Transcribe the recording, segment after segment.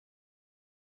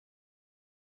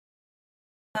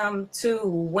To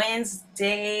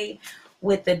Wednesday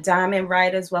with the Diamond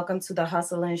Writers. Welcome to the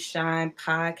Hustle and Shine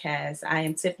podcast. I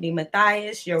am Tiffany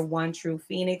Matthias, your one true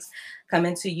Phoenix,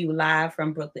 coming to you live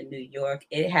from Brooklyn, New York.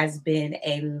 It has been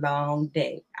a long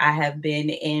day. I have been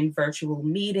in virtual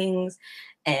meetings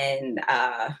and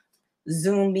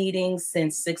Zoom meetings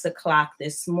since 6 o'clock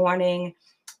this morning.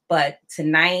 But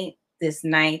tonight, this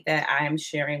night that I am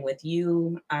sharing with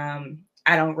you,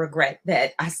 I don't regret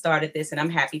that I started this, and I'm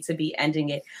happy to be ending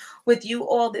it with you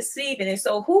all this evening.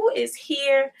 So, who is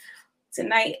here?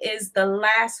 Tonight is the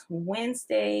last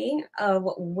Wednesday of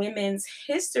Women's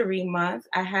History Month.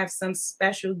 I have some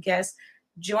special guests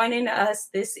joining us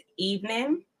this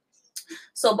evening.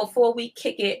 So before we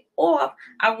kick it off,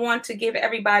 I want to give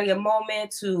everybody a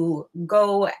moment to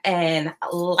go and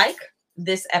like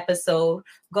this episode,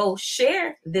 go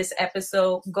share this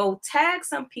episode, go tag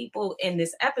some people in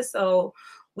this episode.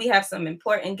 We have some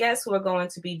important guests who are going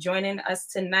to be joining us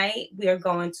tonight. We are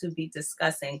going to be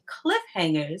discussing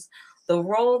cliffhangers, the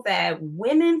role that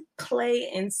women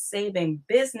play in saving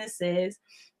businesses.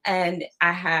 And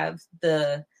I have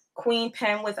the Queen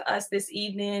Pen with us this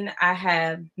evening. I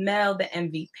have Mel, the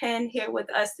MV Pen, here with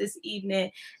us this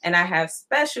evening. And I have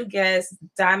special guest,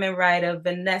 Diamond Writer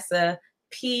Vanessa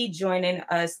P, joining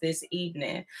us this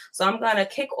evening. So I'm going to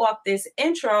kick off this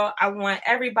intro. I want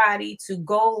everybody to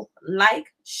go like,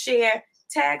 share,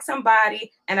 tag somebody.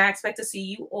 And I expect to see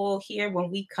you all here when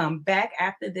we come back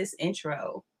after this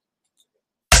intro.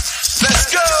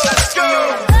 Let's go! Let's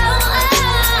go!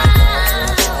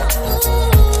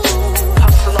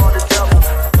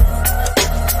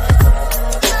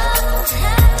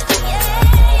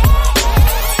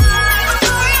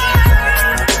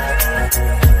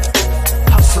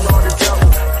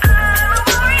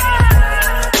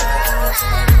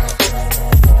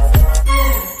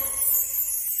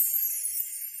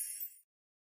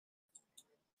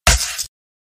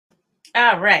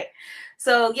 All right.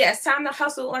 So, yes, time to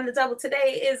hustle on the double.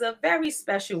 Today is a very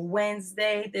special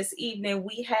Wednesday. This evening,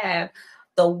 we have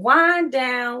the wind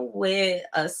down with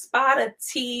a spot of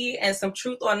tea and some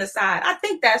truth on the side. I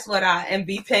think that's what our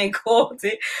MV Pen called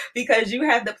it, because you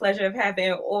have the pleasure of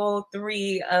having all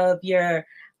three of your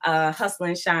Hustle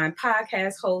and Shine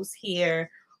podcast hosts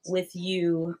here with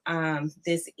you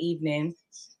this evening.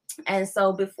 And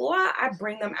so before I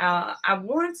bring them out, I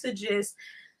want to just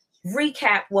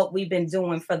recap what we've been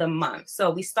doing for the month. So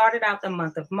we started out the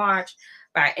month of March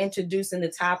by introducing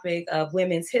the topic of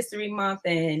Women's History Month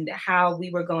and how we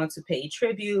were going to pay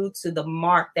tribute to the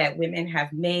mark that women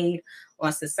have made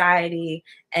on society.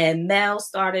 And Mel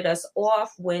started us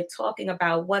off with talking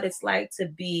about what it's like to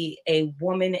be a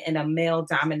woman in a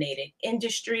male-dominated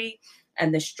industry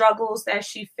and the struggles that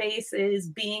she faces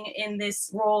being in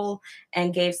this role,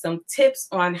 and gave some tips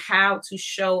on how to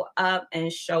show up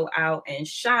and show out and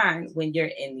shine when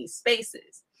you're in these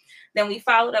spaces. Then we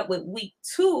followed up with week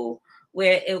 2,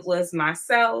 where it was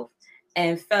myself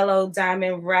and fellow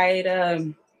Diamond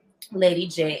writer Lady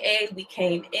J.A. We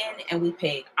came in and we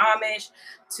paid homage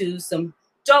to some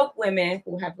dope women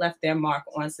who have left their mark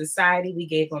on society. We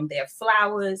gave them their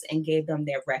flowers and gave them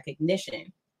their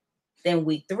recognition. Then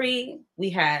week 3, we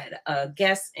had a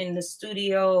guest in the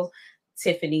studio,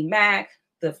 Tiffany Mack,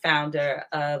 the founder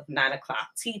of 9 O'Clock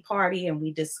Tea Party, and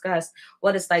we discussed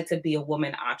what it's like to be a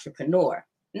woman entrepreneur.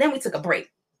 And then we took a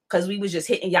break because we was just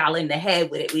hitting y'all in the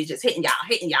head with it. We was just hitting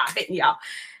y'all.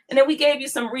 And then we gave you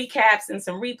some recaps and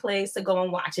some replays to go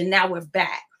and watch. And now we're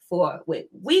back with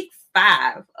week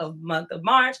 5 of month of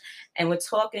March, and we're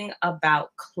talking about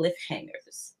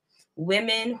cliffhangers.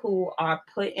 Women who are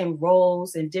put in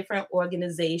roles in different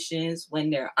organizations when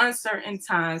there are uncertain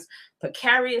times,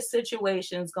 precarious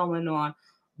situations going on.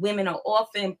 Women are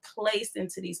often placed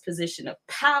into these positions of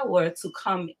power to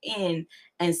come in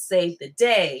and save the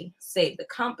day, save the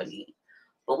company.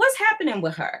 But what's happening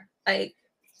with her? Like,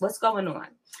 what's going on?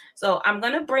 So I'm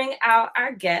going to bring out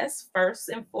our guests first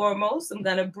and foremost. I'm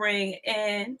going to bring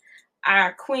in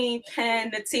our Queen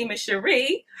Pen, Natima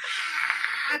Cherie.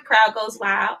 Crowd goes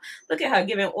wild. Look at her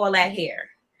giving all that hair.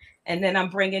 And then I'm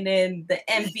bringing in the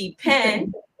MV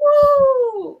Pen.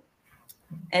 Woo!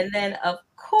 And then, of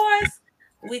course,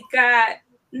 we got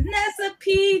Nessa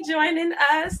P joining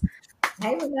us.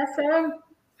 Hey, Vanessa.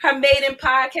 Her maiden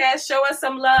podcast. Show us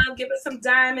some love. Give us some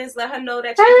diamonds. Let her know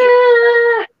that you're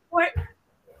here.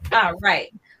 All right.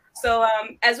 So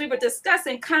as we were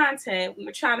discussing content, we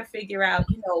were trying to figure out,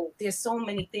 there's so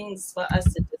many things for us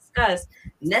to discuss.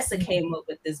 Nessa came up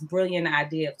with this brilliant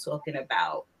idea of talking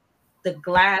about the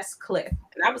glass cliff.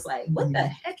 And I was like, what the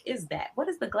heck is that? What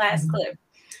is the glass cliff?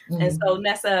 And so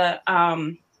Nessa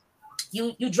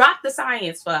you dropped the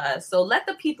science for us. So let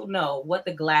the people know what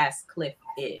the glass cliff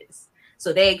is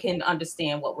so they can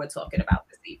understand what we're talking about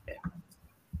this evening.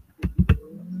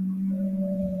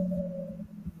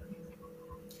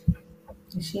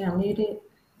 Is she unmuted?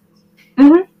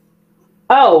 Mm-hmm.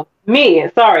 Oh, me.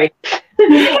 Sorry.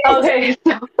 Okay,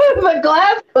 so the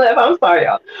glass cliff. I'm sorry,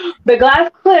 y'all. The glass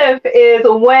cliff is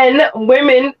when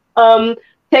women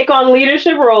take on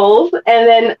leadership roles, and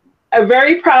then a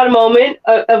very proud moment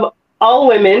of all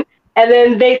women, and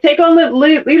then they take on the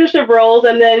leadership roles,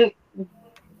 and then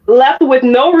left with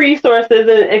no resources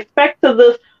and expect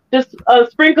to just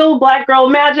sprinkle black girl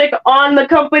magic on the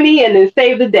company and then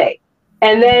save the day.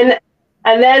 And then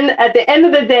at the end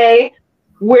of the day,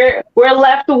 we're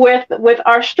left with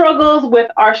our struggles,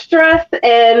 with our stress,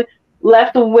 and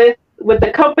left with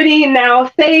the company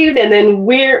now saved, and then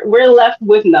we're left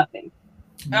with nothing.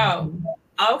 Oh,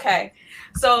 okay.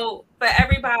 So for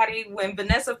everybody, when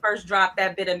Vanessa first dropped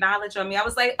that bit of knowledge on me, I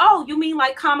was like, "Oh, you mean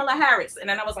like Kamala Harris?" And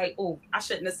then I was like, "Oh, I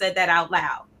shouldn't have said that out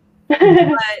loud." But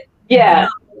Yeah.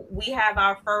 we have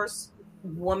our first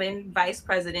woman vice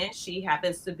president. She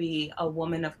happens to be a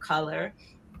woman of color,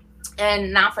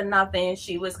 and not for nothing,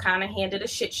 she was kind of handed a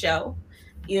shit show,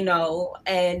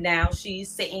 and now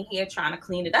she's sitting here trying to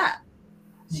clean it up.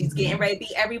 She's getting ready to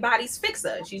be everybody's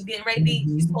fixer. She's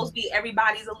supposed to be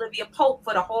everybody's Olivia Pope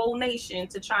for the whole nation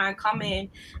to try and come in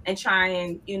and try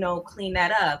and, clean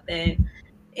that up. And,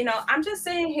 I'm just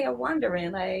sitting here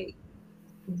wondering, like,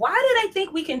 why do they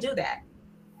think we can do that?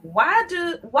 Why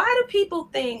do people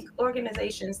think,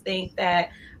 organizations think that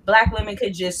Black women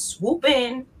could just swoop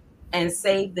in and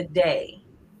save the day?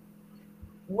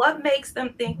 What makes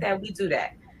them think that we do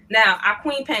that? Now, our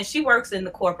Queen Pen, she works in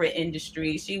the corporate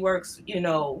industry. She works,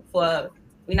 for,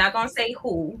 we're not gonna say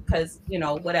who, because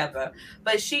whatever.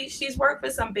 But she's worked for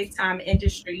some big time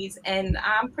industries, and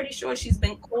I'm pretty sure she's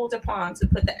been called upon to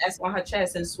put the S on her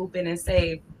chest and swoop in and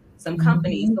save some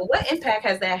companies. So, what impact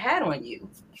has that had on you?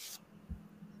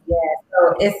 Yeah,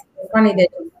 so it's funny that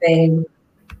you say,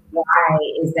 why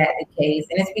is that the case?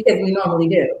 And it's because we normally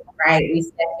do, right? We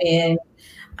step in,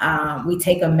 we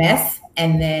take a mess,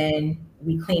 and then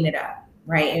we clean it up,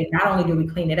 right? And not only do we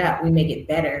clean it up, we make it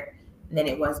better than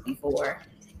it was before.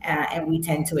 And we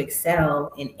tend to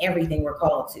excel in everything we're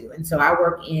called to. And so I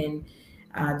work in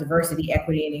diversity,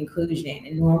 equity, and inclusion.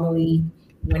 And normally,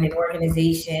 when an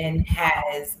organization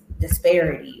has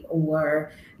disparity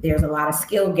or there's a lot of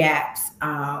skill gaps,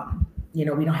 we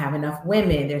don't have enough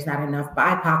women, there's not enough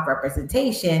BIPOC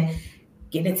representation,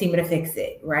 get Natima to fix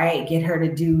it, right? Get her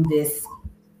to do this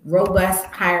robust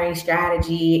hiring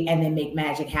strategy and then make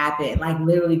magic happen. Like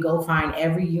literally go find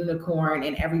every unicorn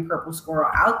and every purple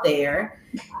squirrel out there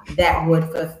that would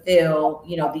fulfill,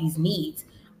 these needs.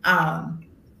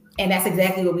 And that's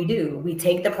exactly what we do. We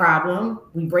take the problem,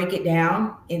 we break it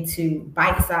down into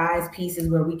bite-sized pieces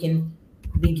where we can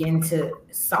begin to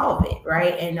solve it,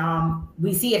 right? And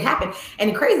we see it happen.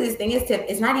 And the craziest thing is, Tiff,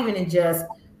 it's not even in just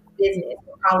business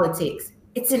or politics.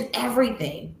 It's in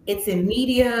everything. It's in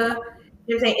media.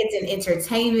 It's in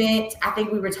entertainment. I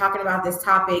think we were talking about this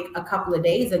topic a couple of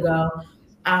days ago.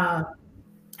 I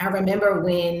remember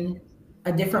when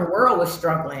A Different World was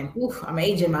struggling. Oof, I'm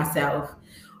aging myself.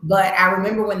 But I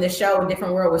remember when the show A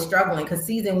Different World was struggling because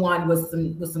season 1 was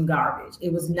some garbage.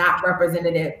 It was not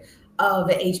representative of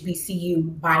the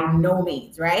HBCU by no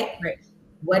means, right? Right.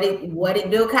 What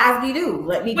did Bill Cosby do?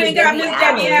 Let me get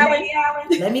Debbie Allen.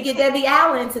 Let me get Debbie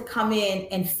Allen to come in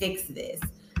and fix this.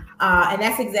 And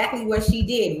that's exactly what she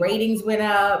did. Ratings went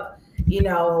up,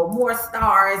 more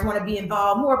stars want to be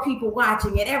involved, more people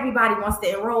watching it. Everybody wants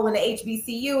to enroll in the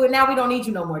HBCU. And now we don't need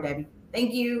you no more, Debbie.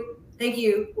 Thank you.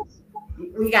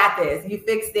 We got this. You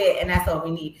fixed it. And that's all we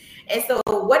need. And so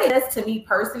what it does to me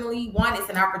personally, one, it's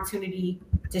an opportunity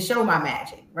to show my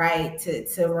magic, right?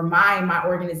 To remind my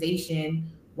organization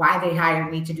why they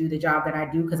hired me to do the job that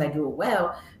I do, because I do it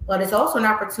well. But it's also an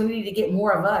opportunity to get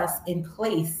more of us in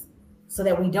place so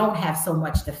that we don't have so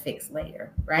much to fix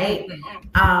later, right?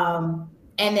 And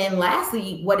then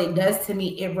lastly, what it does to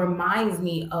me, it reminds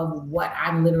me of what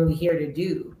I'm literally here to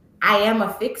do. I am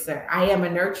a fixer. I am a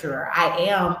nurturer. I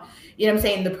am,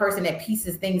 the person that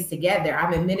pieces things together.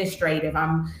 I'm administrative.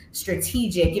 I'm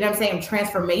strategic. I'm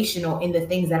transformational in the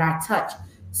things that I touch.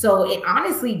 So it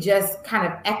honestly just kind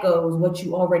of echoes what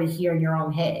you already hear in your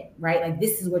own head, right? Like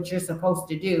this is what you're supposed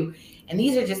to do. And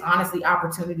these are just honestly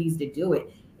opportunities to do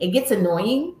it. It gets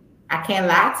annoying. I can't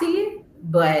lie to you,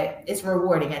 but it's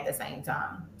rewarding at the same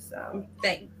time. So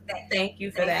thank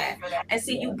you for that. And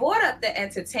see, you brought up the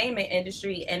entertainment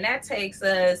industry, and that takes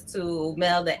us to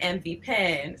Mel the MV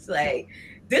Pens. Like,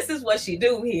 this is what she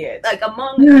do here, like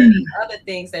among many other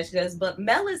things that she does. But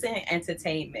Mel is in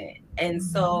entertainment, and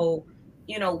so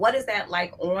what is that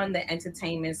like on the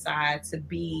entertainment side to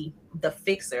be the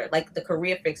fixer, like the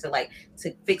career fixer, like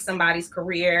to fix somebody's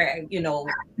career?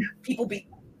 People be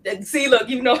see, look,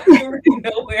 you already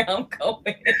know where I'm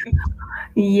going.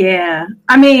 Yeah,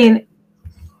 I mean,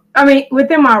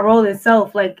 within my role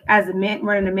itself, like as a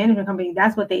running a management company,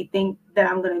 that's what they think that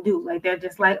I'm gonna do. Like they're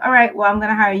just like, all right, well, I'm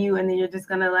gonna hire you, and then you're just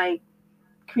gonna like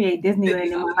create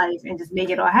Disneyland in my life and just make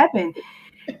it all happen.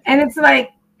 And it's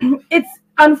like, it's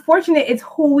unfortunate. It's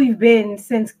who we've been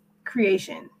since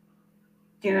creation.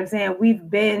 You know what I'm saying? We've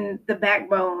been the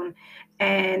backbone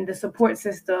and the support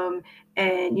system,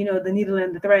 and the needle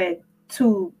and the thread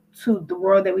to the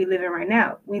world that we live in right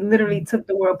now. We literally took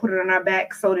the world, put it on our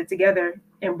back, sewed it together,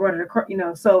 and brought it across.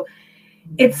 So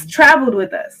it's traveled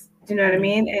with us. Do you know what I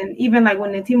mean? And even like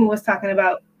when Natima was talking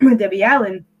about Debbie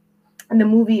Allen in the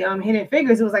movie Hidden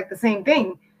Figures, it was like the same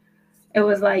thing. It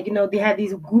was like, they had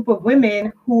these group of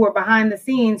women who were behind the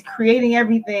scenes creating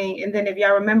everything. And then if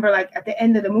y'all remember, like at the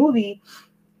end of the movie,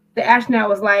 the astronaut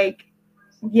was like,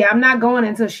 yeah, I'm not going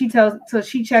until she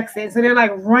checks in. So they're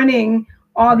like running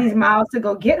all these miles to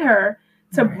go get her,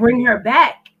 to bring her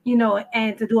back,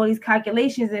 and to do all these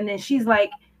calculations. And then she's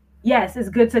like, yes, it's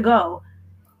good to go.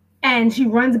 And she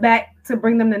runs back to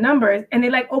bring them the numbers, and they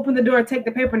like open the door, take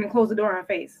the paper, and then close the door on her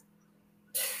face.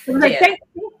 It was like,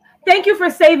 thank you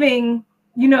for saving,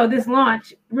 this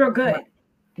launch. Real good.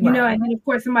 And then of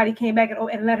course somebody came back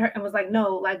and let her, and was like,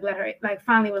 no, like let her, like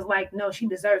finally was like, no, she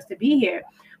deserves to be here.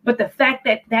 But the fact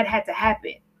that had to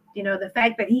happen, the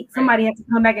fact that somebody had to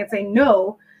come back and say,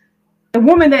 no, the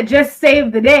woman that just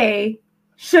saved the day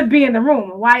should be in the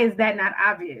room. Why is that not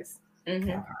obvious?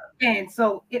 Mm-hmm. And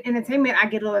so in entertainment, I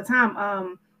get it all the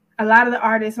time. A lot of the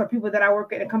artists or people that I work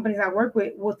with, the companies I work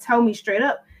with, will tell me straight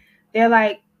up. They're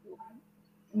like,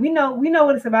 we know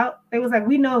what it's about. They was like,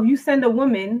 we know if you send a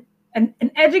woman, an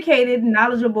educated,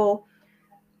 knowledgeable,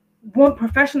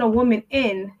 professional woman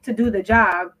in to do the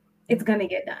job, it's gonna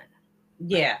get done.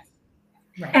 Yeah.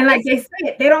 Right. And like they say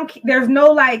it, there's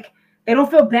no like, they don't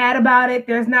feel bad about it.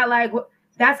 There's not like,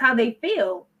 that's how they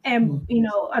feel. And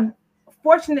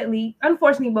unfortunately,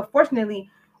 but fortunately,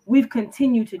 we've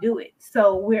continued to do it.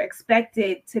 So we're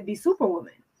expected to be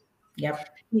superwoman. Yep.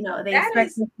 They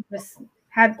expect us to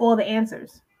have all the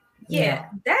answers. Yeah,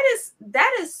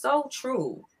 that is so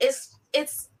true. It's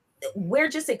we're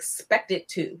just expected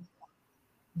to.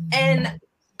 And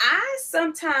I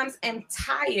sometimes am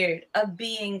tired of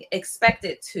being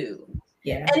expected to.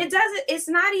 Yeah. And it's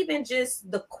not even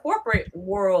just the corporate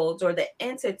world or the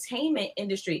entertainment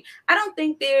industry. I don't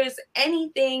think there's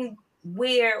anything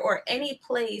or any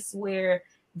place where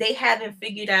they haven't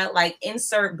figured out like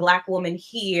insert Black woman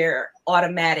here,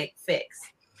 automatic fix.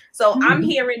 So I'm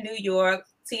here in New York,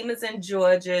 Tima's in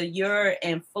Georgia, you're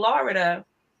in Florida.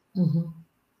 Mm-hmm.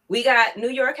 We got New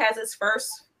York has its first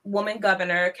woman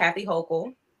governor, Kathy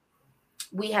Hochul.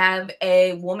 We have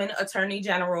a woman attorney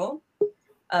general,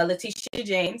 Letitia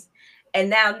James, and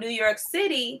now New York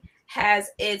City has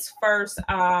its first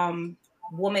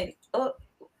woman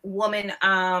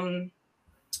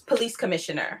police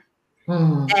commissioner.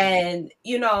 And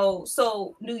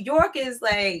so New York is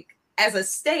like, as a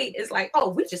state, is like, oh,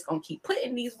 we're just gonna keep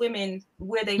putting these women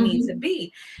where they need to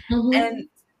be. And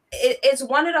it's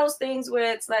one of those things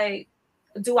where it's like,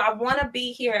 do I want to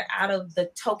be here out of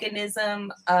the tokenism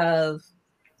of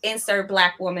insert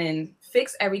Black woman,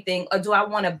 fix everything, or do I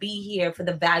want to be here for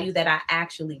the value that I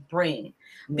actually bring?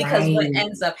 Because what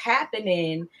ends up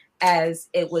happening, as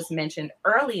it was mentioned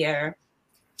earlier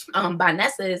by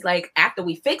Nessa, is like, after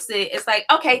we fix it, it's like,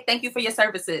 okay, thank you for your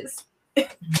services.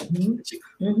 What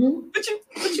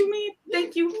you mean?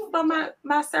 Thank you for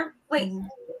my service. Wait,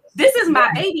 this is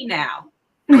my baby now.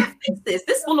 I fixed this.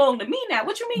 This belongs to me now.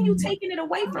 What you mean you taking it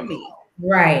away from me?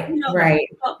 Right, right.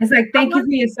 So it's like, thank you for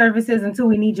your services until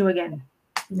we need you again.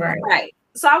 Right.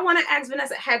 So I want to ask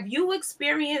Vanessa, have you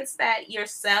experienced that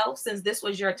yourself since this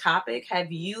was your topic? Have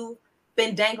you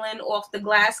been dangling off the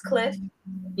glass cliff?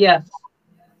 Yes.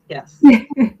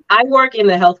 I work in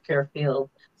the healthcare field.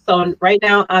 So right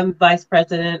now I'm vice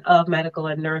president of medical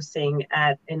and nursing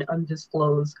at an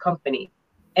undisclosed company.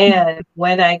 And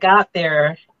when I got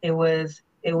there, it was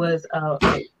a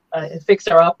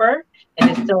fixer-upper, and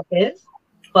it still is.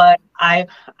 But I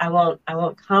won't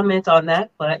comment on that.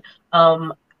 But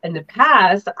in the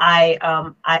past,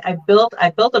 I built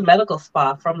a medical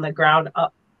spa from the ground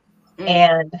up,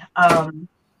 and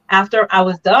after I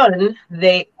was done,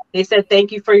 they said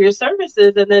thank you for your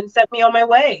services, and then sent me on my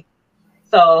way.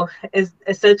 So it's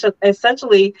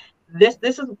essentially this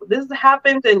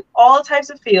happens in all types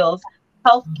of fields.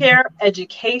 healthcare,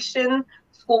 education,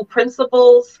 school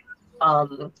principals,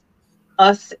 um,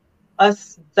 us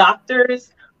us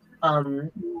doctors,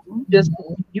 just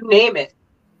you name it.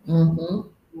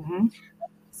 Mm-hmm. Mm-hmm.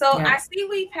 So Yeah. I see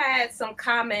we've had some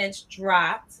comments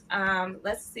dropped.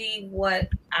 Let's see what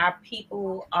our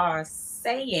people are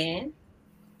saying.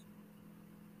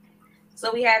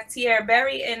 So we have Tierra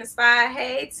Berry in the spot.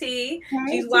 Hey T,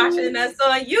 she's watching us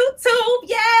on YouTube.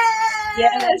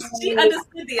 Yes, she Yay.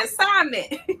 understood the assignment.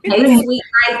 Hey, sweet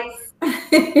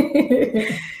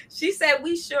Mike. She said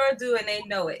we sure do, and they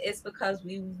know it. It's because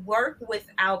we work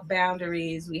without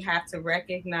boundaries. We have to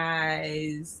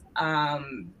recognize,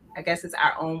 I guess it's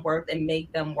our own worth and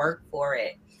make them work for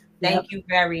it. Thank you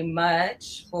very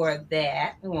much for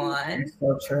that one. That's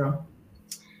so true.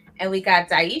 And we got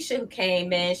Daisha who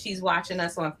came in. She's watching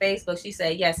us on Facebook. She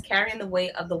said, yes, carrying the weight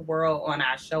of the world on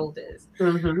our shoulders.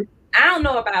 Mm-hmm. I don't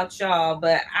know about y'all,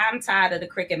 but I'm tired of the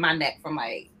crick in my neck from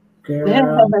like,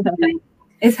 Girl.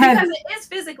 It's because heavy. it is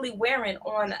physically wearing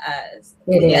on us.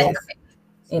 It is.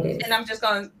 It is. And I'm just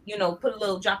going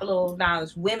to, drop a little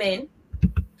knowledge. Women,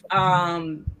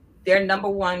 their number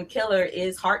one killer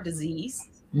is heart disease,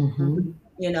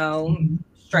 Mm-hmm.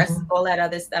 Stress, all that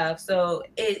other stuff. So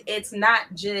it's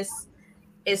not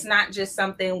just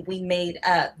something we made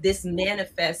up. This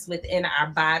manifests within our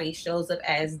body, shows up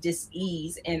as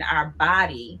dis-ease in our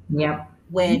body. Yep.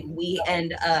 When we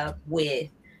end up with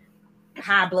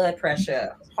high blood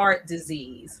pressure, heart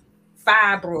disease,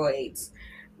 fibroids,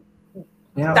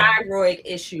 thyroid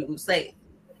issues. Like,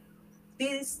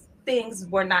 these things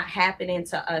were not happening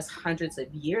to us hundreds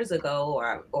of years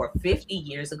ago or 50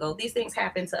 years ago. These things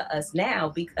happen to us now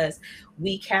because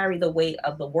we carry the weight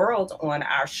of the world on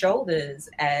our shoulders,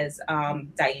 as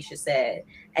Daisha said.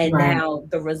 And now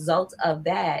the result of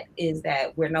that is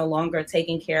that we're no longer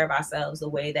taking care of ourselves the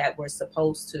way that we're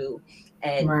supposed to.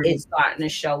 And it's starting to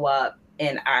show up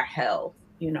in our health,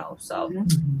 So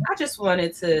I just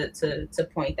wanted to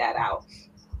point that out.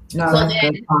 No, that's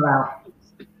good call out.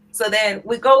 So then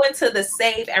we go into the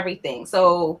save everything.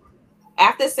 So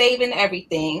after saving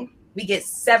everything, we get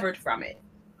severed from it.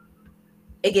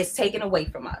 It gets taken away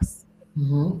from us.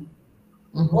 Mm-hmm.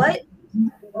 Mm-hmm.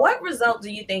 What result do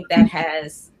you think that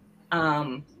has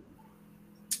on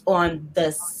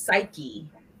the psyche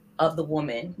of the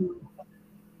woman?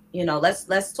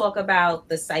 Let's talk about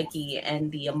the psyche and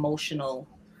the emotional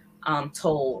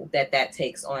toll that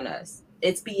takes on us.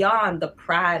 It's beyond the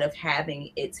pride of having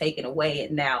it taken away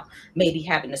and now maybe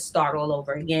having to start all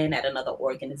over again at another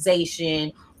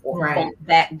organization or fall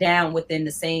back down within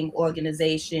the same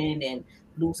organization and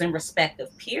losing respect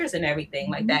of peers and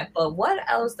everything like that. But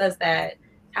how else does that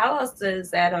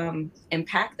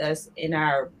impact us in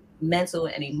our mental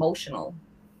and emotional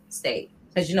state?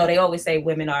 Because they always say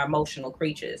women are emotional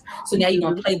creatures. So now you're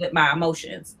gonna play with my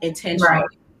emotions intentionally.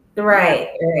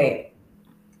 Right.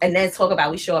 And then talk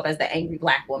about we show up as the angry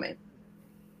Black woman.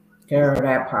 Girl,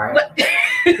 that part.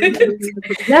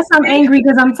 Yes, I'm angry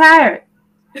because I'm tired.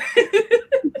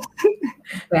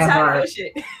 That part.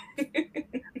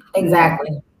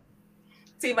 Exactly.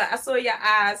 Tima, I saw your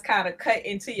eyes kind of cut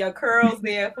into your curls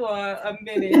there for a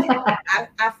minute.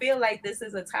 I feel like this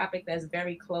is a topic that's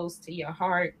very close to your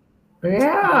heart.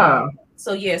 Yeah.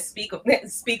 So yeah, speak on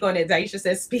it. Daisha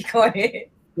says speak on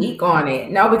it. Speak on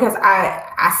it. No, because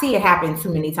I see it happen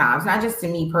too many times, not just to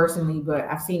me personally, but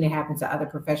I've seen it happen to other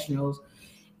professionals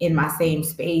in my same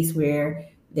space where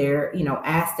they're,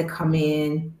 asked to come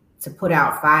in to put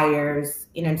out fires,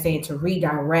 to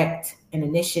redirect an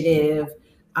initiative,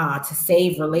 to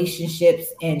save relationships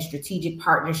and strategic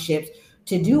partnerships,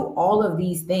 to do all of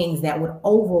these things that would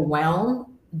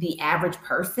overwhelm the average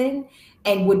person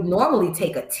and would normally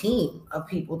take a team of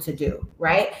people to do,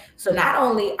 right? So not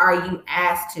only are you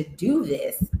asked to do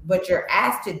this, but you're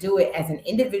asked to do it as an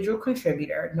individual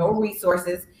contributor, no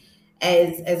resources,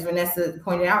 as Vanessa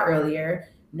pointed out earlier,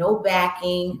 no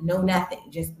backing, no nothing.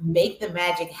 Just make the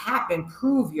magic happen,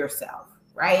 prove yourself,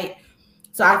 right?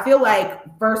 So I feel like,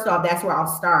 first off, that's where I'll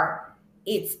start.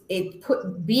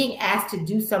 Being asked to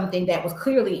do something that was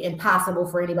clearly impossible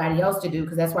for anybody else to do,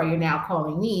 because that's why you're now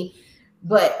calling me.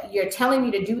 But you're telling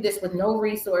me to do this with no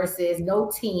resources,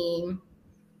 no team,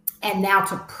 and now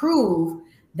to prove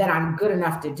that I'm good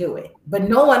enough to do it. But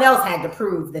no one else had to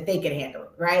prove that they could handle it,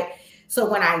 right? So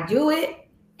when I do it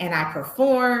and I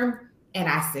perform and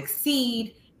I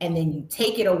succeed, and then you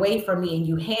take it away from me and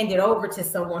you hand it over to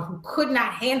someone who could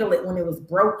not handle it when it was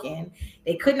broken.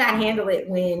 They could not handle it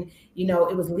when,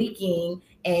 it was leaking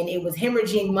and it was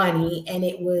hemorrhaging money and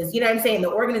it was,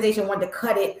 the organization wanted to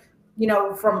cut it,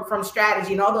 from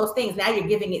strategy and all those things. Now you're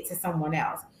giving it to someone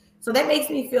else. So that makes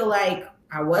me feel like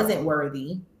I wasn't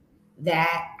worthy,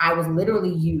 that I was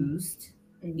literally used.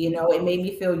 You know, it made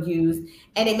me feel used,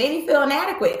 and it made me feel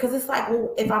inadequate, because it's like,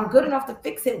 well, if I'm good enough to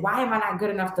fix it, why am I not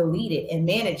good enough to lead it and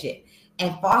manage it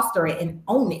and foster it and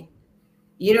own it?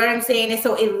 You know what I'm saying? And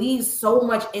so it leaves so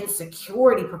much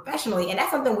insecurity professionally. And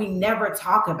that's something we never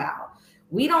talk about.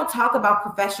 We don't talk about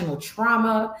professional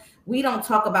trauma. We don't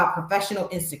talk about professional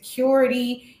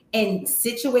insecurity. And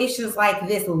situations like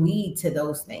this lead to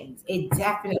those things. It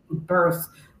definitely births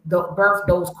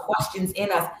those questions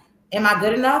in us. Am I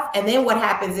good enough? And then what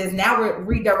happens is now we're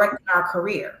redirecting our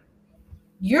career.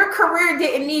 Your career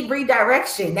didn't need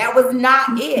redirection. That was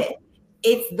not it.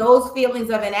 It's those feelings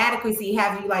of inadequacy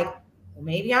have you like, well,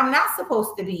 maybe I'm not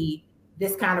supposed to be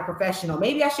this kind of professional.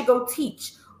 Maybe I should go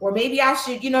teach, or maybe I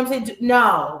should, you know what I'm saying?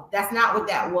 No, that's not what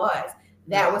that was.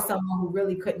 That was someone who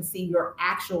really couldn't see your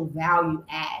actual value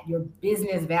add, your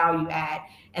business value add.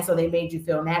 And so they made you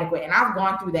feel inadequate. And I've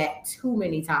gone through that too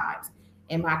many times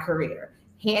in my career.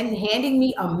 Handing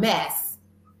me a mess.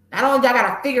 Not only did I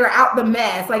gotta figure out the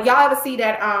mess, like y'all ever see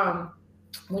that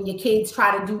when your kids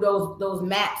try to do those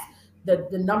maps, the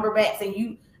number maps, and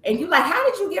you like, how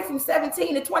did you get from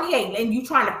 17 to 28? And you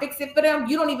trying to fix it for them.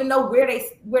 You don't even know where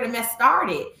the mess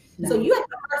started. No. So you have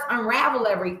to first unravel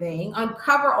everything,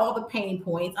 uncover all the pain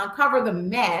points, uncover the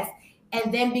mess,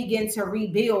 and then begin to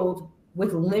rebuild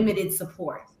with limited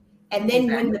support. And then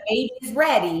when the baby is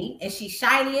ready and she's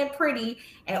shiny and pretty,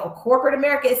 and corporate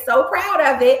America is so proud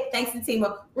of it, thanks to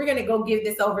Tima, we're going to go give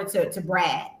this over to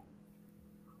Brad.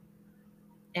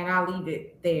 And I'll leave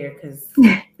it there because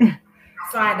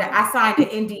I signed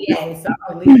an NDA. So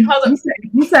I'll leave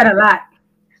it. You said a lot.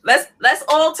 Let's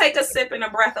all take a sip and a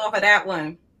breath off of that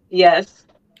one. Yes.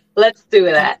 Let's do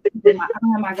that. I don't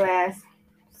have my glass.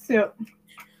 So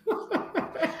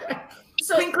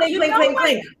clink, clink, clink, clink,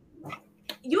 clink.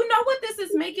 You know what this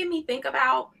is making me think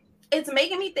about? It's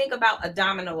making me think about a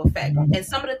domino effect and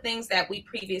some of the things that we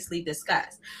previously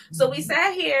discussed. So we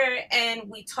sat here and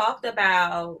we talked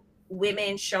about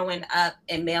women showing up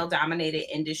in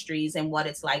male-dominated industries and what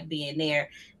it's like being there.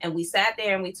 And we sat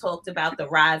there and we talked about the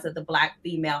rise of the Black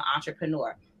female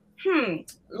entrepreneur.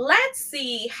 Let's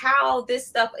see how this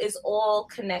stuff is all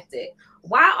connected.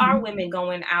 Why are women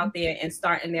going out there and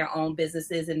starting their own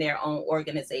businesses and their own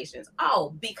organizations?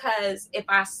 Oh, because if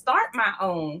I start my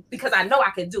own, because I know I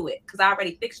can do it, because I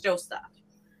already fixed your stuff.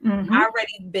 I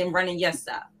already been running your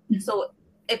stuff. So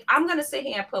if I'm going to sit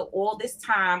here and put all this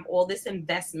time, all this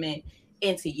investment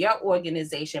into your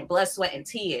organization, blood, sweat, and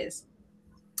tears,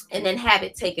 and then have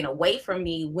it taken away from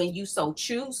me when you so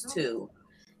choose to,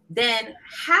 then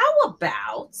how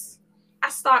about I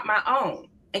start my own?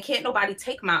 And can't nobody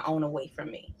take my own away from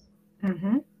me.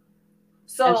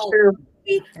 So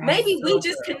maybe we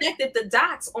just connected the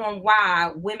dots on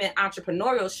why women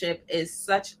entrepreneurship is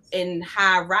such in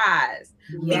high rise.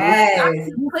 Yes,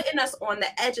 putting us on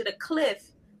the edge of the cliff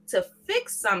to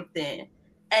fix something,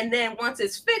 and then once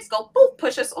it's fixed, go boop,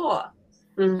 push us off.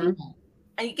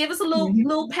 And you give us a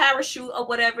little parachute or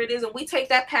whatever it is, and we take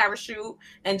that parachute,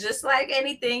 and just like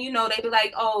anything, you know, they be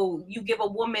like, oh, you give a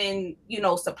woman, you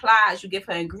know, supplies, you give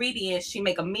her ingredients, she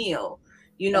make a meal.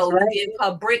 You know, you give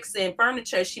her bricks and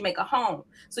furniture, she make a home.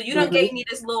 So you done gave me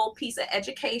this little piece of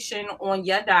education on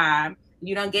your dime.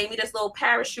 You done gave me this little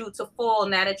parachute to fall.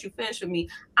 Now that you finished with me,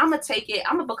 I'm gonna take it.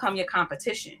 I'm gonna become your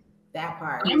competition. That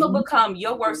part. I'm gonna become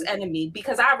your worst enemy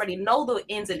because I already know the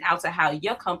ins and outs of how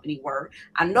your company works.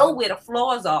 I know where the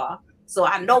flaws are, so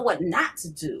I know what not to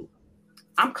do.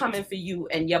 I'm coming for you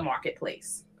and your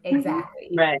marketplace. Exactly.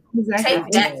 Right. Take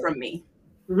that from me.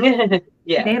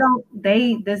 Yeah.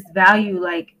 This value,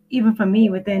 like, even for me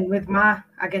with my,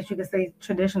 I guess you could say,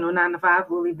 traditional 9 to 5,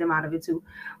 we'll leave them out of it too.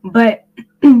 But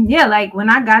yeah, like when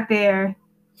I got there,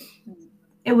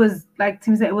 it was like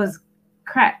Tim said, it was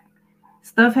crack.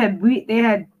 Stuff they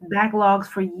had backlogs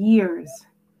for years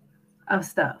of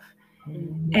stuff.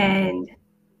 And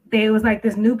there was like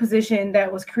this new position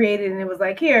that was created, and it was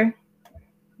like, here,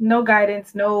 no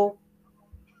guidance, no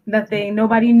nothing.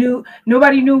 Nobody knew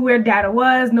where data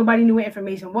was, nobody knew where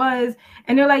information was.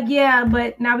 And they're like, yeah,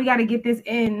 but now we got to get this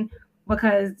in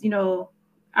because, you know,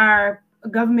 our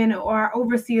government or our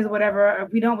overseers or whatever,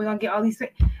 if we don't, we're gonna get all these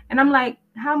things. And I'm like,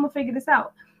 how am I gonna figure this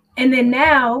out? And then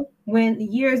now, when the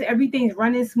years, everything's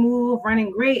running smooth,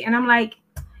 running great, and I'm like,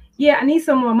 yeah, I need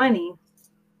some more money.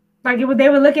 Like they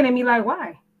were looking at me like,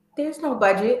 why? There's no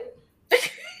budget.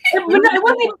 It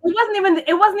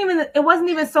wasn't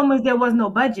even so much there was no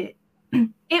budget.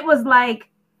 It was like,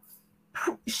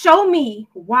 show me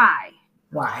why.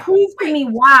 Why? Prove to me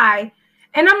why.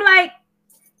 And I'm like,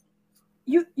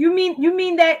 you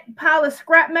mean that pile of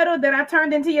scrap metal that I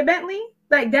turned into your Bentley?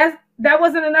 Like that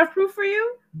wasn't enough proof for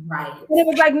you? Right. And it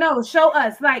was like, no, show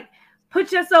us. Like,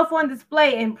 put yourself on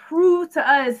display and prove to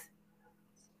us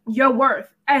your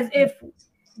worth, as if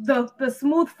the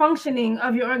smooth functioning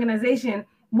of your organization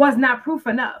was not proof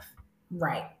enough.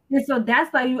 Right. And so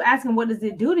that's like you asking, what does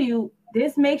it do to you?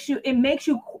 This makes you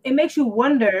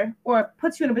wonder, or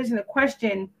puts you in a position to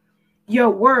question your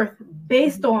worth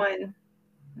based on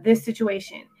this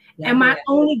situation. Am I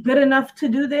only good enough to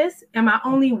do this? Am I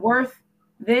only worth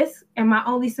this? Am I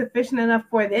only sufficient enough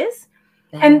for this?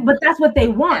 But that's what they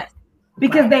want,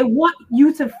 because they want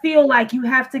you to feel like you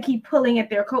have to keep pulling at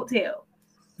their coattail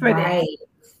for this.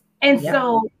 And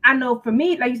so I know for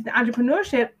me, like the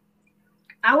entrepreneurship,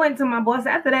 I went to my boss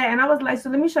after that and I was like,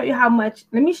 so let me show you how much,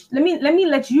 let me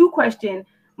let you question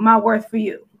my worth for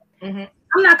you. Mm-hmm.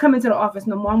 I'm not coming to the office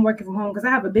no more. I'm working from home because I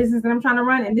have a business that I'm trying to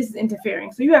run and this is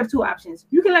interfering. So you have two options.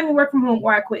 You can let me work from home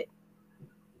or I quit.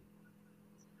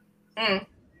 And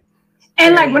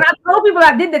like when I told people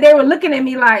I did that, they were looking at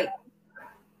me like,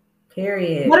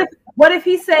 period. What if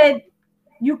he said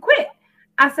you quit?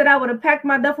 I said I would have packed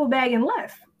my duffel bag and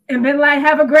left and been like,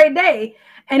 have a great day.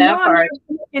 And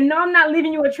no, I'm not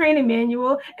leaving you a training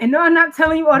manual. And no, I'm not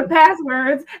telling you all the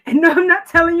passwords. And no, I'm not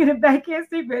telling you the back-end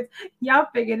secrets. Y'all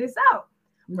figure this out.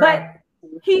 Right.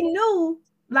 But he knew,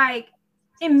 like,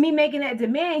 in me making that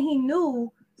demand, he knew,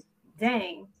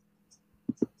 dang,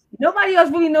 nobody else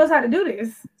really knows how to do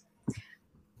this.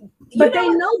 But they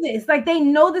know this. Like, they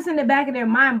know this in the back of their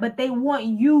mind, but they want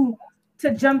you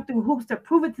to jump through hoops to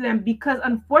prove it to them, because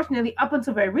unfortunately, up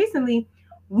until very recently,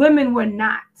 women were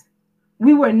not.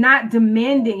 We were not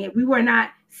demanding it. We were not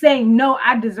saying, no,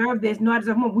 I deserve this. No, I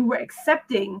deserve more. We were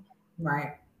accepting.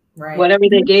 Right. Whatever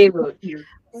they gave you.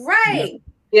 Right.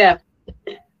 Yeah.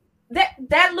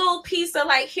 That little piece of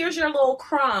like, here's your little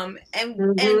crumb.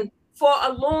 And for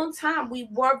a long time, we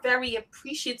were very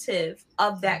appreciative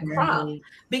of that crumb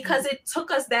because it took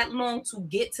us that long to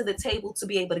get to the table to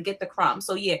be able to get the crumb.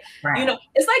 So you know,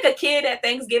 it's like a kid at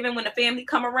Thanksgiving when the family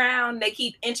come around, they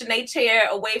keep inching their chair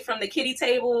away from the kiddie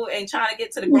table and trying to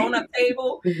get to the grown-up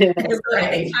table. And so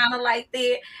they kind of like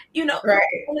there, you know, and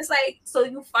it's like, so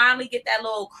you finally get that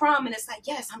little crumb and it's like,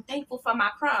 yes, I'm thankful for my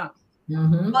crumb.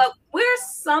 But we're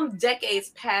some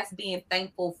decades past being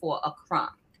thankful for a crumb.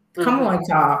 Come on,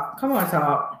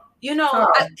 talk. You know,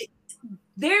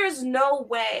 there's no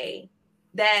way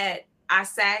that I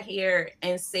sat here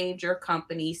and saved your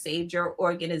company, saved your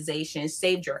organization,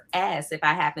 saved your ass if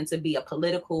I happen to be a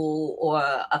political or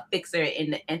a fixer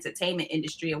in the entertainment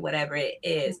industry or whatever it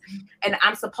is. And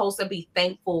I'm supposed to be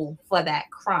thankful for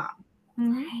that crumb.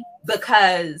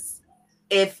 Because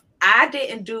if I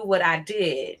didn't do what I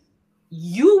did,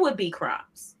 you would be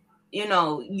crumbs. You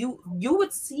know, you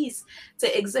would cease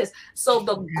to exist. So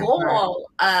the goal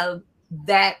of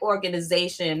that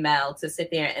organization, Mel, to sit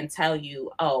there and tell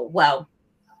you, oh, well,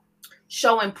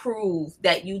 show and prove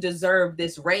that you deserve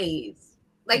this raise.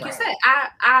 Like you said, I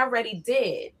already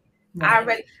did.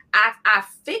 I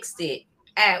fixed it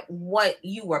at what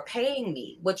you were paying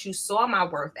me, what you saw my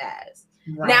worth as.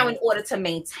 Now, in order to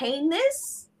maintain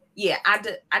this,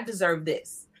 I deserve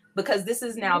this, because this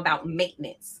is now about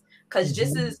maintenance. Because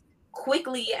just as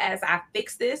quickly as I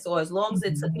fix this, or as long as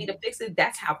it took me to fix it,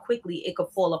 that's how quickly it could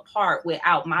fall apart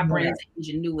without my brain's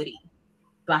ingenuity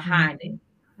behind it.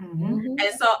 And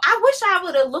so I wish I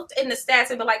would have looked in the stats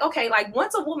and been like, okay, like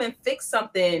once a woman fixed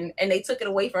something and they took it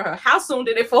away from her, how soon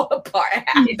did it fall apart?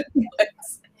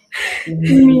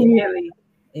 Immediately.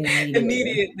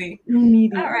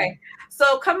 All right.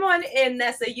 So come on in,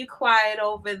 Nessa. You quiet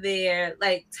over there.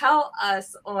 Like, tell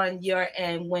us on your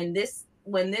end, when this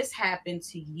happened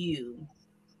to you,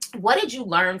 what did you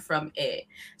learn from it?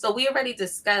 So we already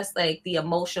discussed like the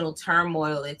emotional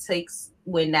turmoil it takes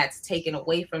when that's taken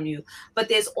away from you, but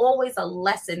there's always a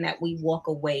lesson that we walk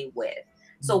away with.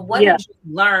 So what did you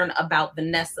learn about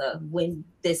Vanessa when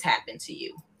this happened to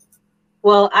you?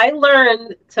 Well, I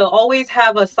learned to always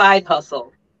have a side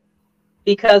hustle,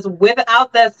 because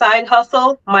without that side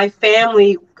hustle, my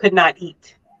family could not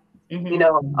eat. You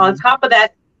know, on top of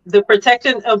that, the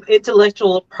protection of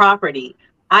intellectual property.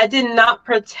 I did not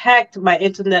protect my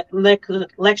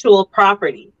intellectual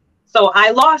property, so I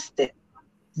lost it.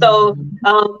 So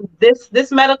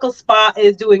this medical spa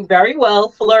is doing very well,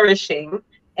 flourishing,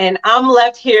 and I'm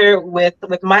left here with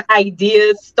my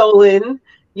ideas stolen,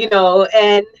 you know,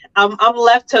 and I'm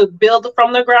left to build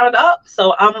from the ground up.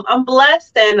 So I'm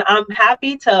blessed, and I'm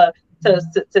happy to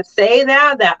say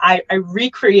now that I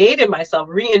recreated myself,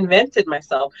 reinvented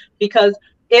myself, because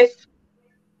if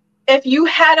you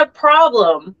had a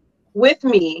problem with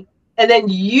me and then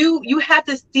you had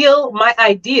to steal my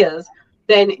ideas,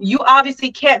 then you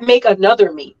obviously can't make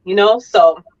another me, you know?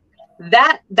 So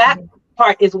That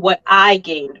part is what I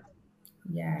gained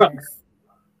from her. Yes,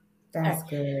 that's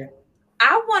good.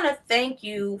 I want to thank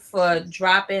you for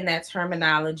dropping that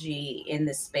terminology in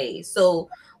the space. So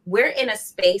we're in a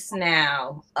space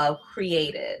now of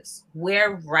creatives.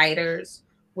 We're writers,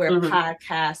 we're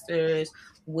podcasters,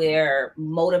 we're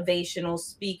motivational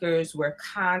speakers, we're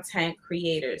content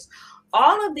creators.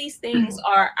 All of these things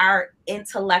are our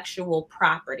intellectual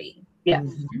property. Yes.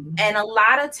 Mhm. And a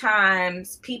lot of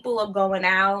times people are going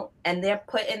out and they're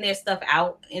putting their stuff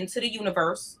out into the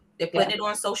universe. They're putting it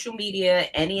on social media,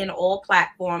 any and all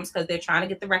platforms, because they're trying to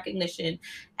get the recognition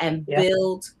and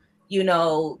build,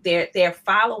 their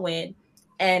following.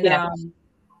 And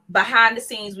behind the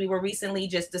scenes, we were recently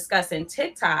just discussing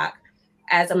TikTok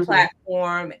as a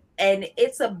platform. And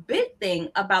it's a big thing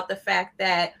about the fact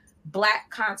that Black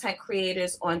content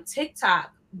creators on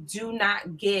TikTok do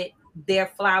not get their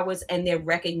flowers and their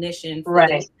recognition for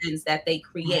the things that they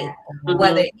create,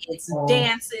 whether it's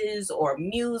dances or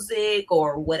music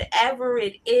or whatever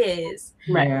it is.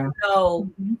 Yeah. So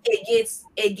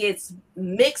it gets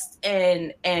mixed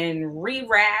and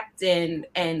rewrapped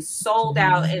and sold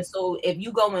out. And so if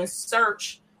you go and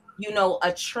search,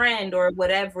 a trend or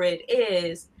whatever it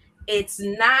is, it's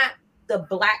not the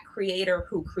Black creator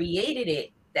who created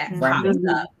it that pops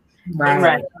up.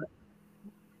 Right.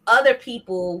 Other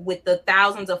people with the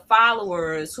thousands of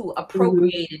followers who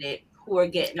appropriated it, who are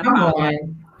getting a Come follow.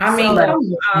 on. I mean,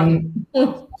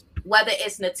 Whether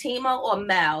it's Natima or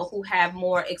Mel who have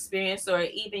more experience, or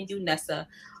even you, Nessa,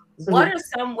 what are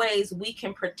some ways we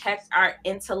can protect our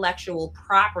intellectual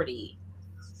property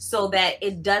so that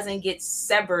it doesn't get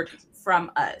severed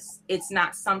from us? It's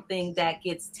not something that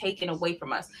gets taken away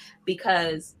from us,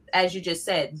 because as you just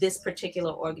said, this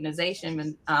particular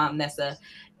organization, Nessa,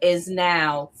 is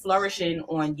now flourishing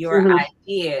on your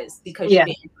ideas because you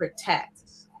didn't protect.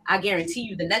 I guarantee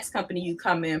you the next company you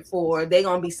come in for, they're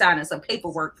going to be signing some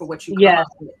paperwork for what you come up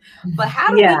with. But how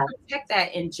do we protect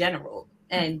that in general?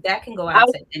 And that can go out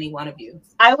to any one of you.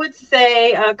 I would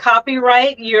say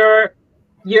copyright your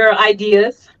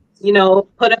ideas.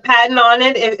 Put a patent on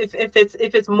it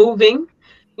if it's moving.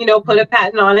 Put a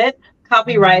patent on it.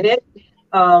 Copyright it.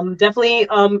 Definitely.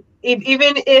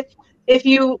 Even if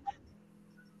you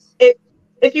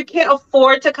if you can't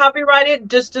afford to copyright it,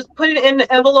 just put it in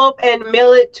the envelope and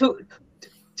mail it to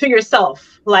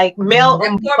yourself. Like mail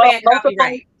multiple.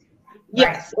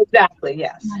 Yes, exactly.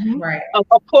 Yes. Right.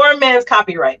 A poor man's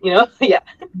copyright. Yeah.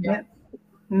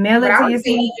 Mail it to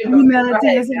yourself. Email it to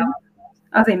yourself.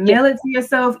 I'll say mail it to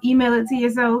yourself. Email it to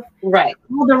yourself. Right.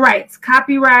 All the rights,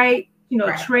 copyright.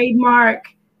 Trademark.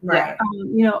 Right.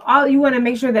 All you want to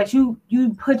make sure that you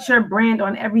put your brand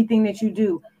on everything that you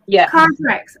do. Yeah.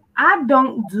 Contracts. I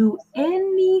don't do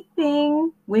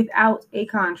anything without a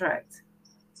contract.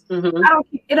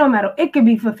 It don't matter. It could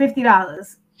be for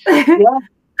 $50. I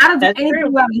don't do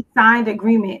anything without a signed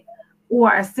agreement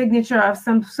or a signature of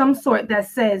some sort that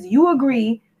says you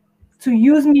agree to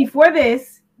use me for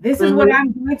this. This is what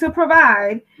I'm going to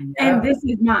provide, and this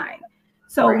is mine.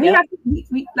 So we have to,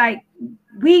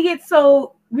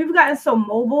 we've gotten so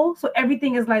mobile. So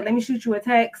everything is like, let me shoot you a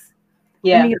text.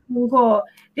 Let me get a phone call.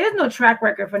 There's no track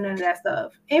record for none of that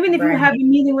stuff. Even if you have a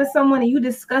meeting with someone and you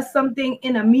discuss something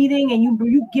in a meeting and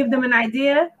you give them an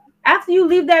idea, after you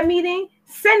leave that meeting,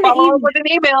 send the email. With an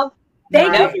email.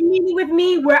 Thank you for meeting with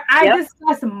me where I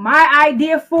discuss my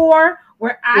idea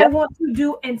where I want to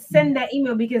do, and send that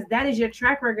email, because that is your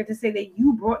track record to say that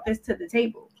you brought this to the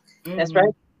table. That's right.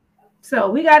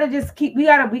 So we gotta just we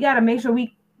gotta make sure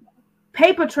we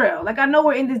paper trail. Like, I know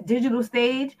we're in this digital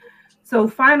stage, so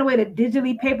find a way to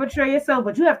digitally paper trail yourself,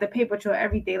 but you have to paper trail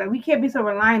everything. Like, we can't be so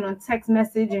reliant on text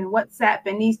message and WhatsApp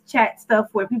and these chat stuff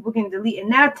where people can delete.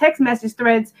 And now text message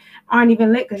threads aren't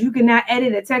even lit, because you can now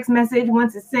edit a text message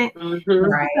once it's sent.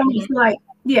 Right.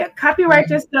 So copyright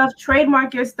your stuff,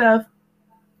 trademark your stuff,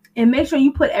 and make sure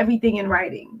you put everything in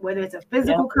writing, whether it's a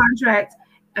physical contract,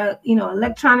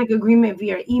 electronic agreement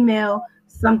via email,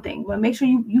 something. But make sure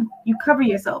you cover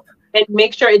yourself. And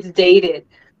make sure it's dated.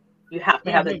 You have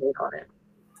to have a date on it.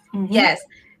 Yes.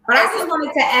 But I just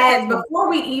wanted to add, before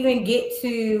we even get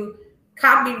to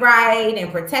copyright and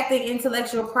protecting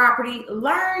intellectual property,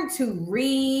 learn to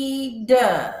read.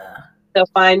 The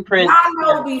fine print. I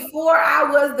know before I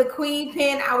was the queen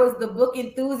pen, I was the book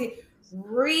enthusiast.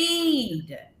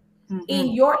 Read.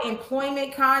 In your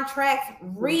employment contracts,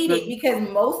 read it, because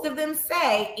most of them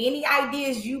say any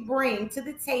ideas you bring to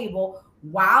the table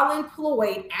while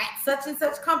employed at such and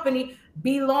such company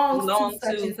belongs to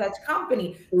such and such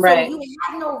company. Right. So you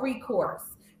have no recourse.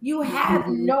 You have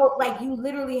no, you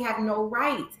literally have no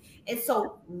rights. And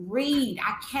so read.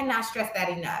 I cannot stress that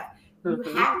enough. You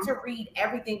have to read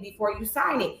everything before you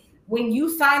sign it. When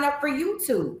you sign up for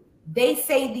YouTube, they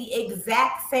say the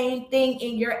exact same thing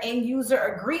in your end user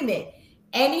agreement.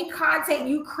 Any content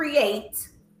you create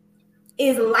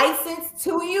is licensed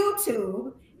to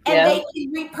YouTube, and they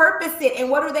can repurpose it. And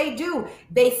what do?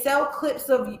 They sell clips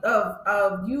of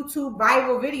YouTube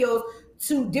viral videos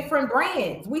to different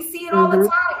brands. We see it all the time.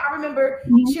 I remember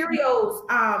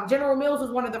Cheerios, General Mills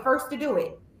was one of the first to do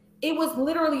it. It was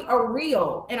literally a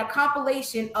reel and a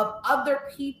compilation of other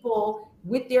people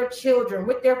with their children,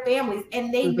 with their families,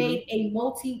 and they made a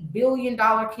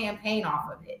multi-billion-dollar campaign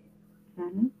off of it.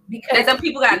 Because some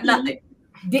people got nothing.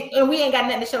 And we ain't got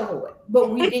nothing to show for it. But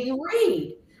we didn't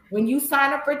read. When you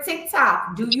sign up for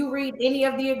TikTok, do you read any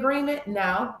of the agreement?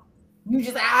 No. You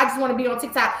just, I just want to be on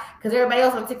TikTok because everybody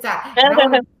else on TikTok. And I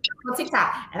want to be on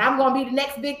TikTok. And I'm going to be the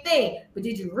next big thing. But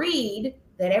did you read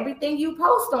that everything you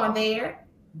post on there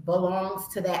belongs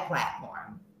to that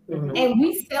platform? And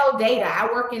we sell data. I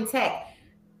work in tech.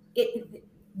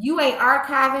 You ain't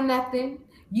archiving nothing.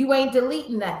 You ain't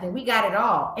deleting nothing. We got it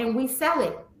all. And we sell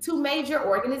it to major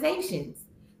organizations.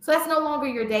 So that's no longer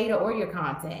your data or your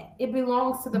content. It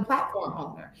belongs to the platform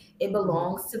owner. It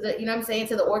belongs to the,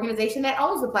 to the organization that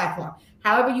owns the platform.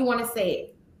 However you want to say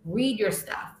it, read your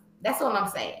stuff. That's all I'm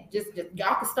saying. Just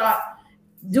y'all can start,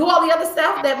 do all the other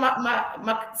stuff that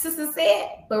my sister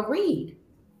said, but read.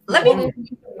 Let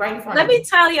me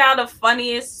tell y'all the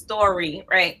funniest story,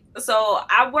 right? So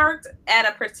I worked at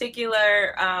a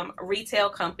particular retail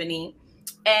company,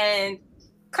 and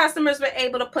customers were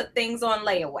able to put things on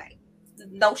layaway.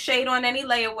 No shade on any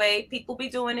layaway. People be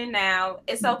doing it now.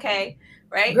 It's okay,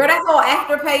 right? Girl, that's all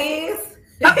Afterpay is.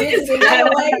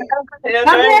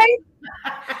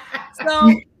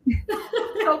 So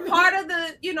part of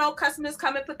the, customers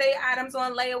come and put their items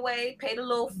on layaway, pay the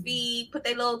little fee, put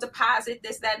their little deposit,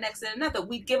 this, that, next, and another.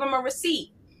 We'd give them a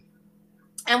receipt.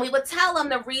 And we would tell them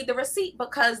to read the receipt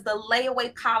because the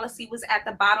layaway policy was at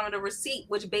the bottom of the receipt,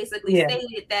 which basically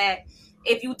stated that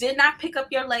if you did not pick up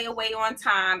your layaway on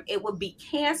time, it would be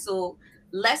canceled.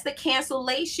 Less the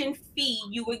cancellation fee,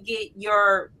 you would get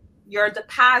your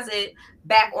deposit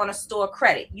back on a store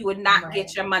credit. You would not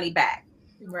get your money back.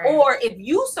 Right. Or if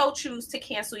you so choose to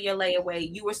cancel your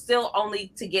layaway, you were still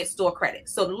only to get store credit.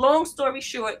 So the long story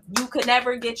short, you could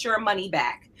never get your money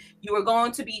back. You were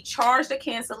going to be charged a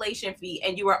cancellation fee,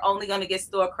 and you were only going to get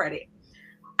store credit.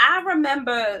 I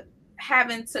remember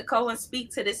having to go and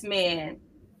speak to this man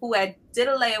who had did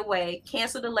a layaway,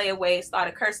 canceled the layaway,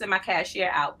 started cursing my cashier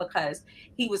out because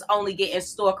he was only getting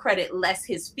store credit less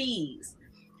his fees.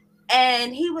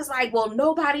 And he was like, well,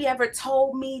 nobody ever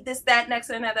told me this, that, next,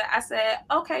 and another. I said,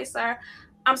 okay, sir,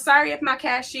 I'm sorry if my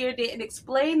cashier didn't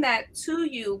explain that to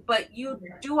you, but you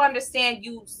do understand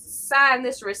you signed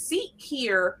this receipt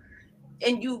here,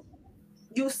 and you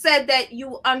said that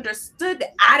you understood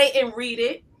that. I didn't read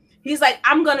it. He's like,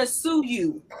 I'm going to sue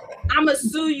you. I'm going to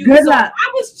sue you. Good so luck.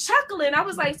 I was chuckling. I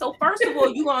was like, so first of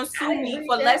all, you're going to sue me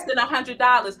for less than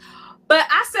 $100. But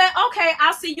I said, okay,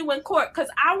 I'll see you in court because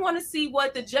I want to see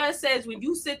what the judge says when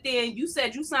you sit there and you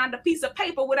said you signed a piece of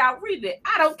paper without reading it.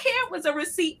 I don't care if it was a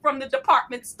receipt from the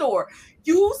department store.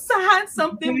 You signed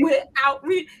something without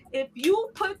reading. If you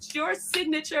put your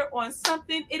signature on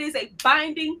something, it is a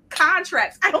binding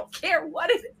contract. I don't care what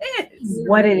it is.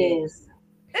 What it is.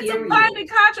 It's a binding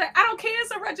contract. I don't care.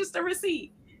 It's a registered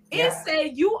receipt. It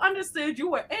said you understood you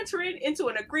were entering into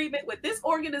an agreement with this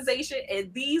organization, and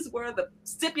these were the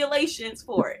stipulations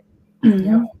for it.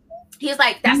 He's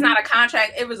like, that's not a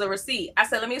contract. It was a receipt. I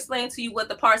said, let me explain to you what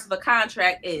the parts of a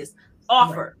contract is.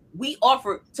 Offer. We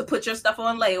offered to put your stuff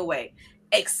on layaway.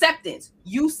 Acceptance.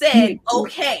 You said,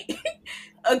 okay.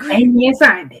 Agreement. And you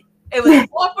signed it. It was an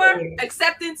offer,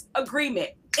 acceptance, agreement.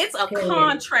 It's a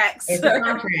contract, sir. It's a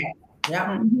contract.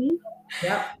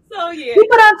 Yep. So yeah,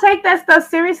 people don't take that stuff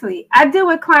seriously. I deal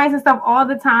with clients and stuff all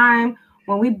the time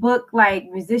when we book like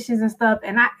musicians and stuff.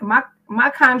 And my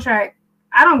contract,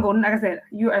 I don't go, like I said,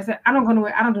 I don't go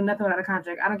nowhere. I don't do nothing without a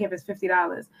contract. I don't care if it's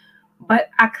 $50, but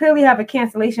I clearly have a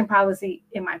cancellation policy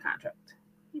in my contract.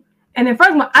 And then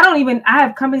first of all, I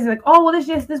have companies like, oh, well, it's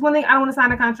just this one thing. I don't want to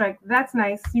sign a contract. That's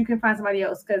nice. You can find somebody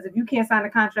else. Because if you can't sign a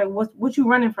contract, what you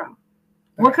running from?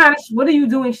 What are you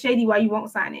doing shady while you won't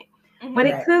sign it? But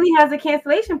it clearly has a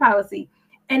cancellation policy,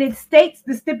 and it states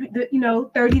the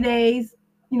 30 days,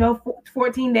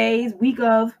 14 days, week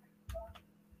of,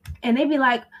 and they be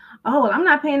like, oh, well, I'm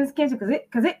not paying this attention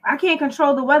because I can't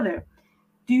control the weather.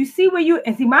 Do you see where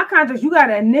see my contract? You got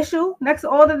an initial next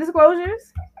to all the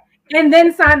disclosures, and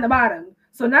then sign the bottom.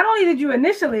 So not only did you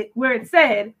initial it where it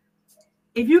said,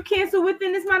 if you cancel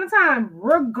within this amount of time,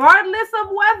 regardless of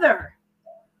weather,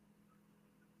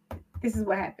 this is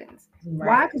what happens. Right.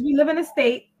 Why? Because we live in a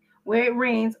state where it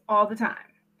rains all the time.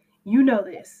 You know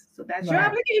this. So that's your Right.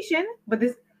 obligation. But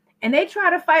this, and they try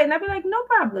to fight, and I'd be like, no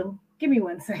problem. Give me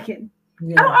 1 second. I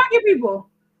don't Yeah. argue people.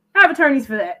 I have attorneys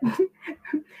for that.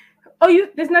 Oh,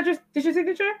 this not just this your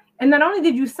signature? And not only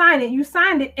did you sign it, you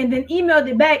signed it and then emailed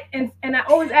it back. And I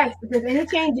always ask if there's any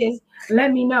changes,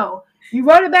 let me know. You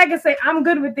wrote it back and say, I'm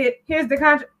good with it. Here's the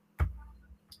contract.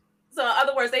 So, in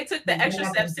other words, they took the extra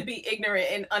steps to be ignorant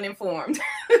and uninformed.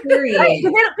 Period. Right,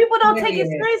 people don't take it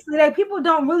Period. seriously. Like people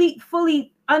don't really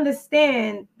fully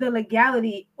understand the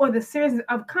legality or the seriousness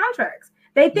of contracts.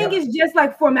 They think Yep. it's just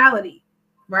like formality.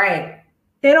 Right.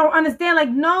 They don't understand, like,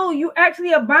 no, you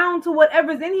actually are bound to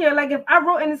whatever's in here. Like if I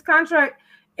wrote in this contract,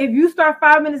 if you start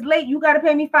 5 minutes late, you got to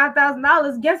pay me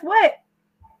 $5,000. Guess what?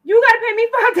 You got to pay me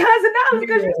 $5,000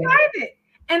 because you signed it.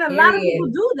 And a lot of people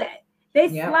do that. They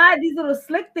slide these little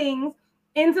slick things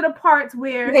into the parts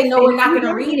where they know we're not going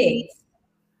to read it.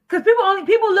 Because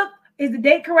people look, is the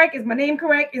date correct? Is my name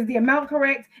correct? Is the amount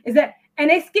correct? Is that, and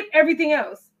they skip everything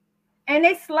else. And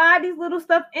they slide these little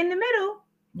stuff in the middle.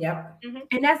 Yep.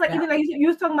 And that's like, even like you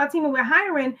was talking about, team, when we're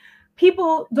hiring,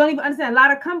 people don't even understand. A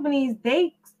lot of companies,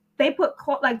 they put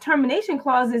like termination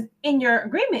clauses in your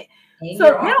agreement. So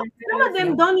some of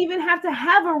them don't even have to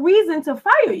have a reason to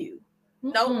fire you.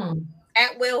 Nope.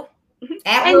 At will.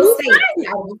 At will states.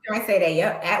 I was trying to say that.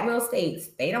 Yep. At will states.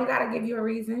 They don't got to give you a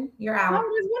reason. You're out. No,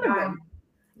 there's one of them.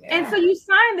 Yeah. And so you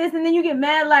sign this, and then you get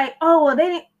mad, like, oh, well, they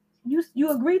didn't. You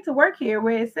agreed to work here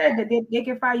where it said that they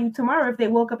can fire you tomorrow if they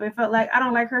woke up and felt like, I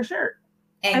don't like her shirt.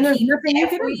 And there's nothing you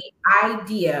can do.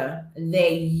 Idea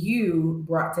that you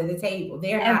brought to the table.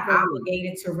 They're not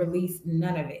obligated to release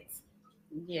none of it.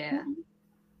 Yeah.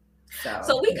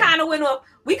 So we kind of went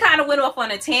off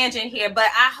on a tangent here, but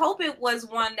I hope it was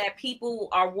one that people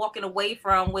are walking away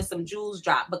from with some jewels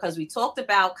dropped, because we talked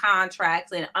about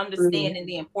contracts and understanding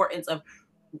the importance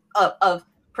of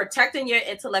protecting your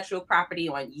intellectual property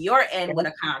on your end with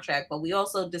a contract, but we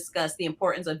also discussed the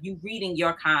importance of you reading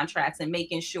your contracts and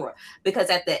making sure, because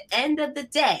at the end of the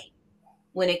day,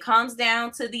 when it comes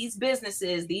down to these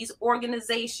businesses, these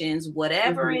organizations,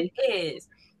 whatever it is,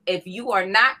 if you are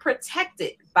not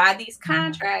protected by these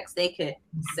contracts, they could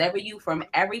sever you from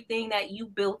everything that you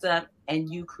built up and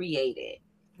you created.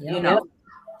 You know,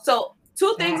 so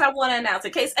 2 things I want to announce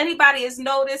in case anybody has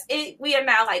noticed it. We are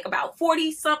now like about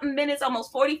 40 something minutes,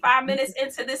 almost 45 minutes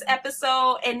into this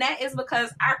episode. And that is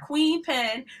because our Queen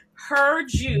Pen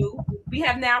heard you. We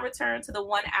have now returned to the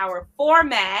 1 hour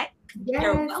format. Yes.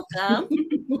 You're welcome.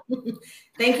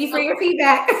 Thank you for your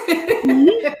feedback.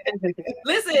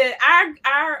 Listen,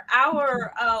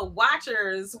 our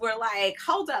watchers were like,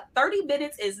 hold up, 30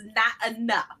 minutes is not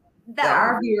enough. No,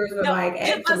 our viewers were like,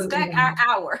 give us back our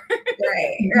hour.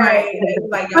 Right.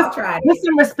 Like, y'all tried. Put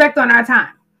some respect on our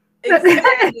time.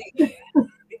 Exactly.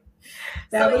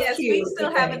 So yes, we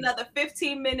still have another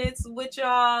 15 minutes with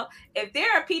y'all. If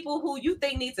there are people who you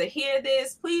think need to hear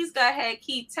this, please go ahead,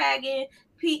 keep tagging.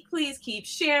 Please keep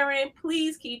sharing.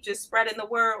 Please keep just spreading the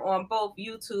word on both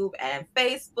YouTube and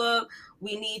Facebook.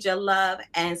 We need your love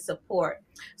and support.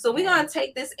 So we're going to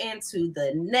take this into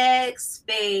the next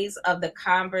phase of the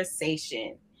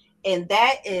conversation, and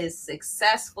that is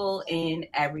successful in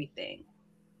everything.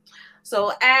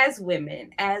 So as women,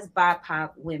 as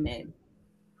BIPOC women,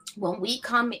 when we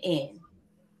come in,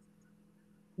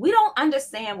 we don't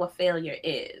understand what failure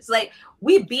is. Like,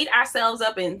 we beat ourselves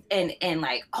up and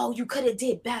like, oh, you could have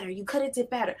did better. You could have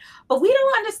did better. But we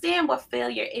don't understand what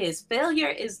failure is. Failure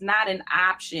is not an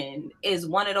option. Is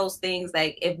one of those things,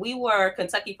 like if we were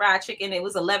Kentucky Fried Chicken, it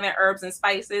was 11 herbs and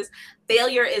spices.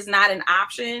 Failure is not an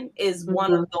option is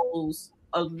one of those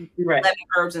 11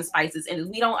 herbs and spices. And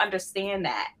we don't understand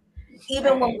that.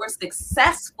 Even when we're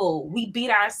successful, we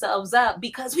beat ourselves up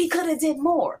because we could have did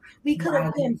more. We could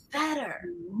have been better.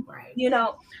 You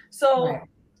know, so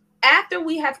after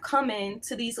we have come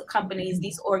into these companies,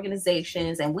 these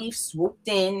organizations, and we've swooped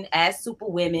in as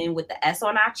superwomen with the S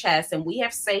on our chest, and we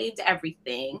have saved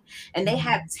everything, and they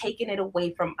have taken it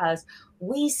away from us,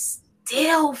 we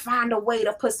still find a way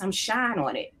to put some shine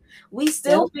on it. We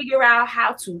still figure out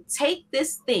how to take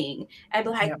this thing and be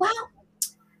like, well,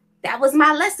 that was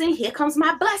my lesson. Here comes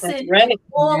my blessing.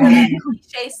 All of that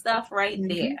cliche stuff right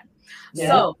there.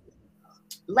 So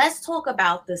let's talk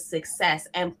about the success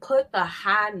and put the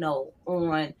high note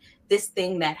on this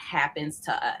thing that happens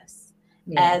to us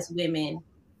as women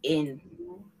in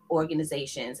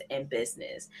organizations and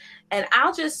business. And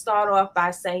I'll just start off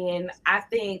by saying, I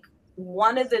think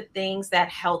one of the things that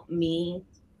helped me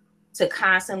to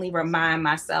constantly remind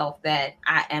myself that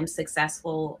I am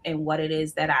successful in what it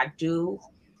is that I do,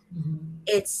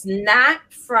 it's not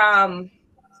from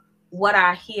what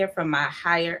I hear from my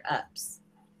higher ups.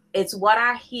 It's what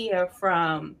I hear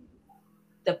from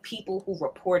the people who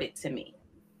report it to me.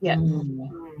 Yes.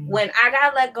 When I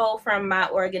got let go from my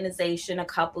organization a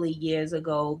couple of years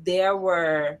ago, there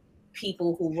were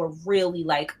people who were really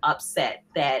like upset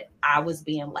that I was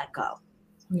being let go.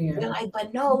 Yeah. They're like,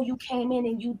 but no, you came in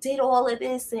and you did all of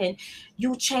this and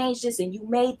you changed this and you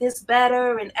made this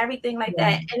better and everything like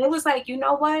that. And it was like, you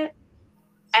know what?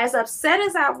 As upset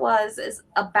as I was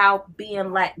about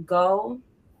being let go,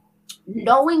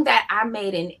 knowing that I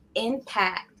made an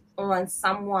impact on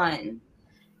someone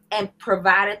and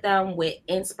provided them with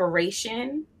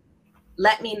inspiration,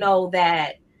 let me know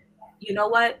that, you know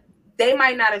what? They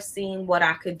might not have seen what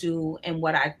I could do and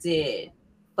what I did,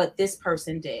 but this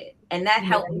person did. And that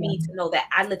helped me to know that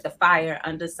I lit the fire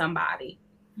under somebody.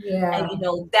 Yeah. And, you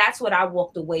know, that's what I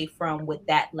walked away from with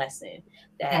that lesson.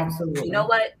 That, Absolutely. you know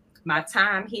what? My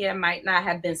time here might not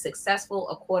have been successful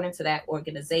according to that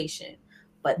organization.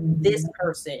 But this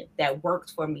person that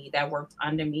worked for me, that worked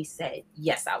under me, said,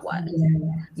 yes, I was.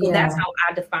 So that's how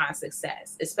I define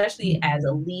success, especially as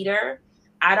a leader.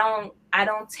 I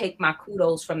don't take my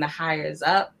kudos from the hires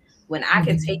up. When I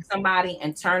can take somebody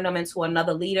and turn them into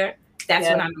another leader, that's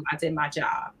when I know I did my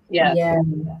job. Yeah.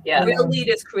 Real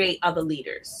leaders create other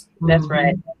leaders. That's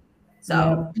right.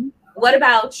 So what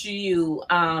about you,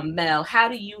 Mel? How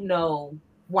do you know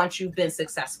once you've been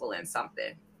successful in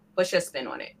something? What's your spin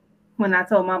on it? When I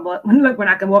told my boss, when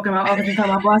I can walk in my office and tell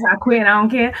my boss I quit and I don't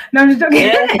care. No, I'm just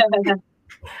joking.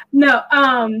 No,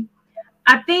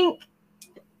 I think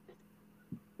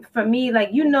for me, like,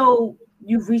 you know,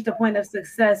 you've reached a point of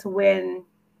success when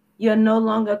you're no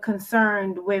longer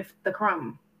concerned with the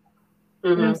crumb.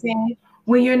 You know what I'm saying?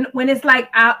 When it's like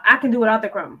I can do without the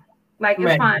crumb. Like,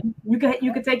 it's fine. You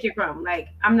can take your crumb. Like,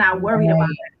 I'm not worried about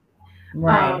it.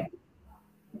 Right.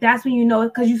 That's when you know,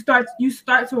 because you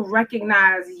start to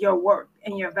recognize your worth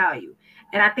and your value.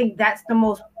 And I think that's the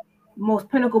most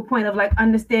pinnacle point of like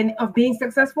understanding of being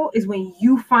successful is when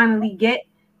you finally get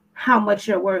how much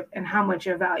you're worth and how much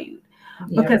you're valued.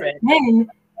 Because then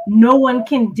no one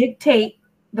can dictate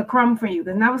the crumb for you.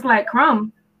 Because now it's like,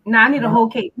 crumb, I need a whole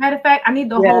cake. Matter of fact, I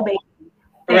need the whole baby.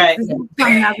 Right.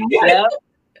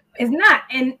 It's not.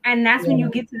 And that's when you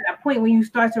get to that point when you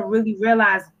start to really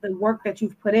realize the work that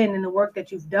you've put in and the work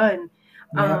that you've done.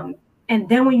 And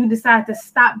then when you decide to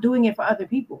stop doing it for other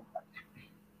people.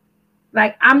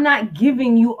 Like, I'm not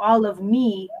giving you all of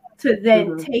me to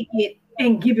then take it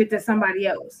and give it to somebody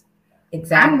else.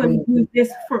 Exactly. I'm going to do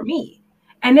this for me.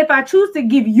 And if I choose to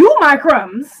give you my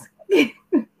crumbs,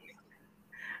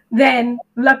 then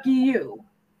lucky you.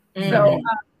 So,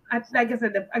 like I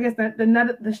said, I guess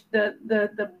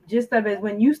the gist of it is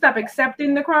when you stop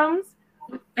accepting the crumbs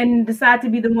and decide to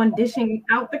be the one dishing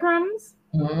out the crumbs,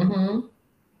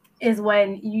 is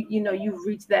when you've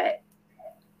reached that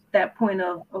point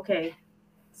of, okay,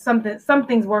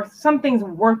 something's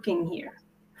working here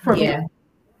for me.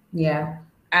 Yeah.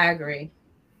 I agree.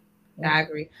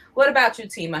 What about you,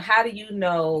 Tima? How do you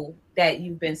know that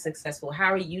you've been successful?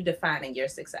 How are you defining your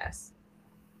success?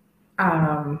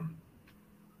 I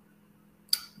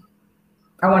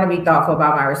want to be thoughtful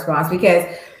about my response because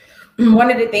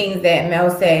one of the things that Mel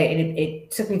said, and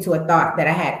it took me to a thought that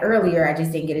I had earlier, I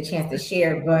just didn't get a chance to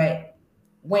share, but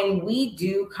when we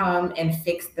do come and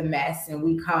fix the mess and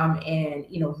we come and,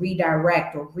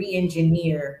 redirect or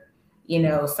re-engineer,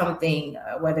 something,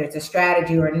 whether it's a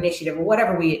strategy or an initiative or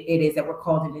whatever it is that we're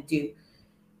called in to do,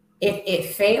 if it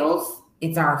fails,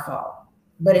 it's our fault.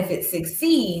 But if it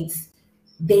succeeds,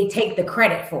 they take the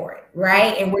credit for it,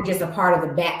 right? And we're just a part of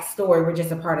the backstory. We're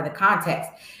just a part of the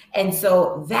context. And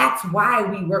so that's why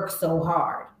we work so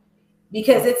hard,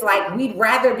 because it's like we'd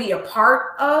rather be a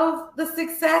part of the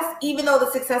success, even though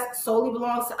the success solely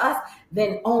belongs to us,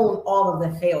 than own all of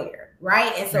the failure,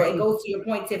 right? And so it goes to your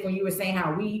point, Tiff, when you were saying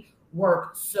how we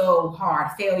work so hard.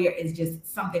 Failure is just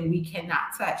something we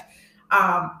cannot touch.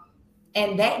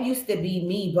 And that used to be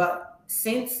me, but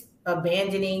since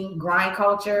abandoning grind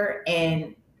culture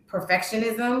and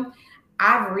perfectionism,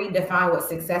 I've redefined what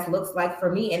success looks like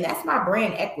for me. And that's my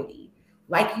brand equity.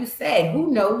 Like you said,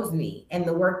 who knows me and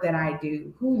the work that I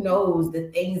do? Who knows the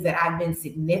things that I've been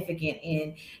significant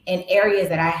in and areas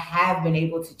that I have been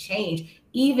able to change,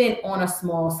 even on a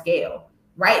small scale,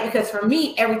 right? Because for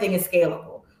me, everything is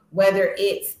scalable. Whether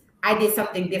it's I did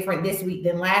something different this week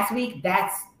than last week,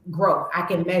 that's growth. I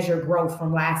can measure growth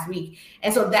from last week.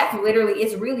 And so that's literally,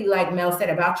 it's really like Mel said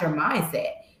about your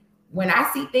mindset. When I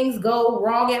see things go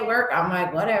wrong at work, I'm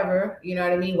like, whatever, you know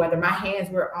what I mean? Whether my hands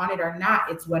were on it or not,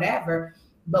 it's whatever.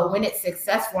 But when it's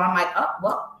successful, I'm like, oh,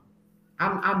 well,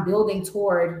 I'm building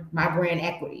toward my brand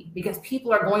equity because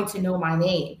people are going to know my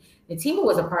name. Natima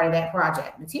was a part of that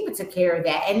project. Natima took care of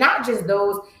that. And not just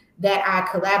those that I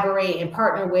collaborate and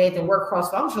partner with and work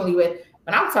cross-functionally with,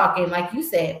 but I'm talking, like you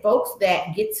said, folks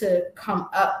that get to come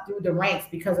up through the ranks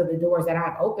because of the doors that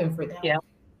I've opened for them. Yeah.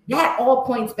 That all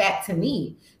points back to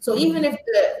me. So even if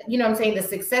the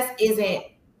success isn't,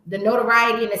 the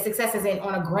notoriety and the success isn't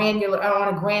on a grand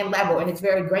level, and it's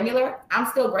very granular, I'm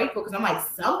still grateful because I'm like,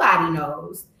 somebody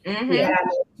knows that I made a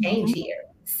change here.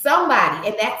 Somebody,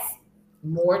 and that's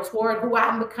more toward who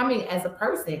I'm becoming as a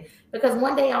person. Because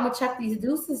one day I'm gonna chuck these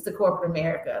deuces to corporate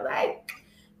America. Like,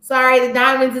 sorry, the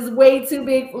diamonds is way too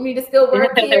big for me to still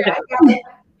work here.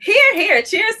 Here,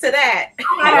 cheers to that.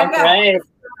 That's right.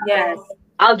 Yes.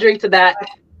 I'll drink to that.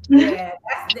 Yeah,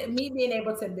 that's me being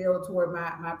able to build toward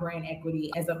my brand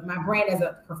equity my brand as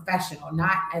a professional,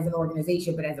 not as an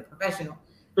organization, but as a professional.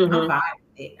 I'm fine with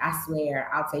it. I swear,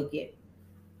 I'll take it.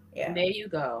 Yeah. There you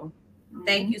go.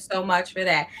 Thank you so much for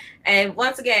that. And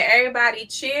once again, everybody,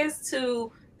 cheers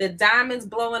to the diamonds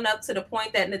blowing up to the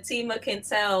point that Natima can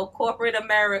tell corporate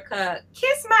America,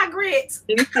 kiss my grits.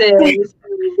 Kiss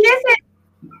it.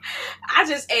 I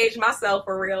just aged myself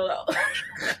for real though.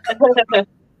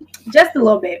 Just a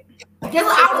little bit. Just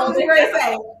what I was going to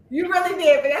say. You really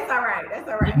did, but that's all right. That's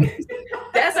all right.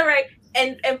 That's all right.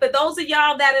 And for those of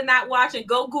y'all that are not watching,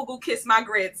 go Google "kiss my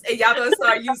grits" and y'all gonna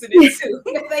start using it too.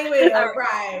 Yes, they will.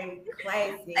 Right.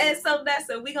 Classy. And so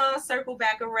we're gonna circle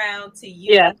back around to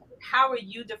you. Yeah. How are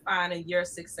you defining your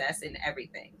success in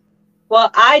everything? Well,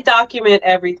 I document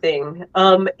everything.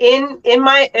 In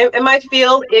my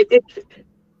field,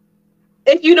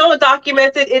 if you don't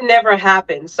document it, it never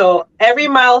happens. So every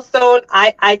milestone,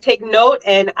 I take note,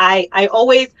 and I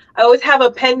always have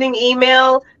a pending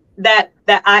email that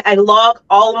I log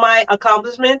all my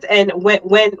accomplishments. And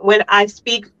when I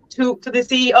speak to the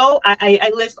CEO,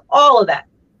 I list all of that,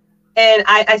 and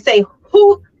I say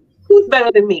who's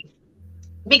better than me,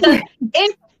 because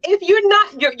if you're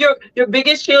not your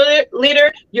biggest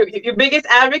cheerleader, your biggest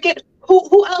advocate,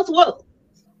 who else will?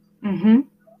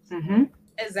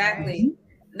 Exactly.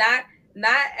 Not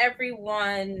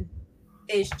everyone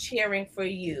is cheering for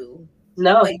you.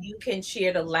 No. But you can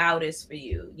cheer the loudest for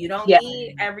you. You don't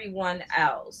need everyone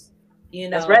else. You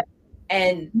know. That's right.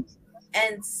 And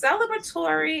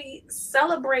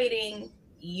celebrating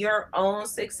your own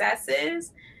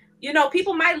successes. You know,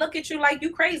 people might look at you like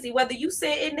you crazy, whether you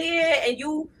sit in there and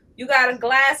you got a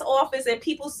glass office and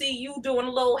people see you doing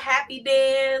a little happy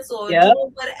dance or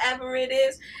doing whatever it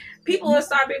is. People will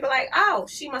start being like, oh,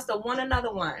 she must have won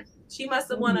another one. She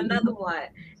must have won another one.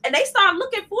 And they start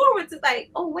looking forward to like,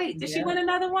 oh, wait, did she win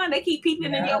another one? They keep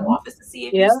peeping in your office to see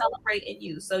if you're celebrating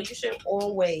you. So you should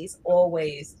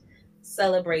always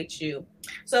celebrate you.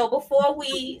 So before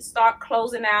we start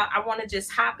closing out, I want to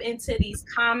just hop into these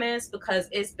comments because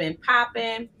it's been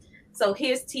popping. So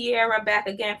here's Tierra back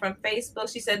again from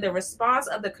Facebook. She said, the response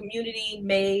of the community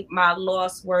made my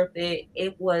loss worth it.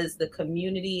 It was the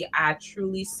community I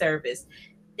truly serviced.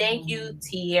 Thank you,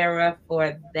 Tierra,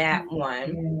 for that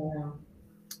one.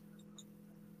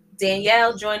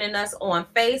 Danielle joining us on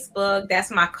Facebook. That's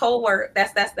my co-worker.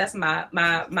 That's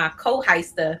my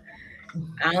co-heister.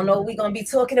 I don't know what we're going to be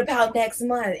talking about next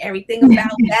month. Everything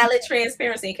about valid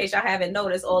transparency. In case y'all haven't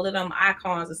noticed, all of them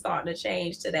icons are starting to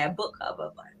change to that book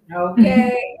cover.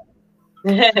 Okay.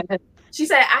 She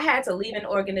said, I had to leave an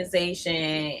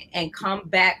organization and come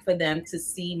back for them to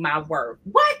see my work.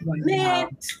 What, man?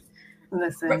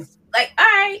 Listen. Like, all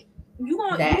right, you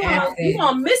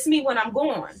gonna miss me when I'm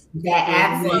gone. That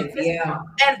absence,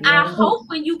 And I hope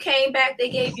when you came back, they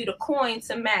gave you the coin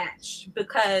to match,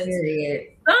 because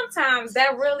sometimes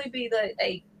that really be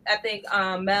I think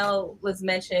Mel was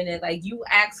mentioning it, like you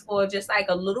ask for just like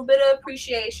a little bit of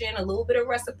appreciation, a little bit of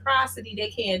reciprocity, they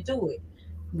can't do it.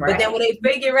 Right. But then when they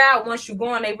figure out once you're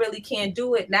gone, they really can't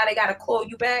do it. Now they got to call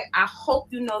you back. I hope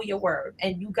you know your word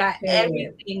and you got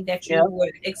everything that you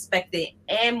would expected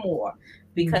and more,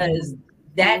 because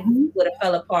that would have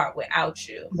fell apart without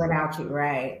you.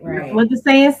 Right. What the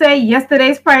saying say?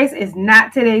 Yesterday's price is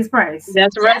not today's price.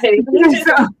 That's right.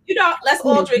 So, let's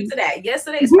all drink to that.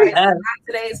 Yesterday's price is not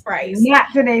today's price.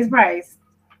 Not today's price.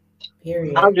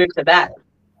 Period. I'll drink to that.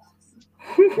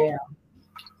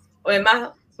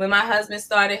 When my husband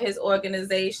started his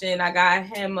organization, I got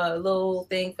him a little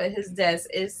thing for his desk.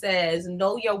 It says,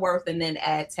 know your worth and then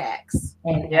add tax.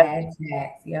 And add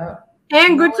tax,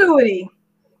 And gratuity.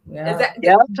 Is that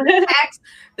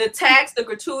the tax, the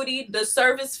gratuity, the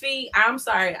service fee? I'm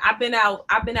sorry. I've been out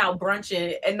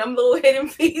brunching, and them little hidden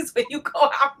fees when you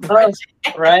go out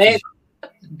brunching. Right.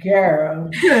 Girl.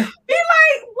 Be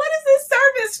like, what is this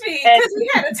service fee? Because we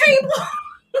had a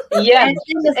table. Yes.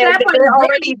 And the And sad part they're is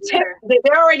already they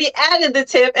already added the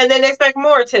tip and then expect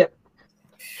more tip.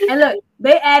 and look,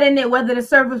 they add in it whether the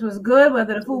service was good,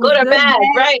 whether the food was Good or bad,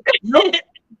 right? Nope.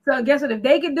 So guess what? If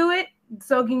they can do it,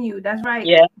 so can you. That's right.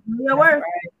 Yeah. Do your work.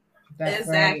 That's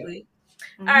Exactly.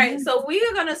 Mhm. All right, so we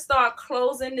are gonna start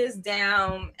closing this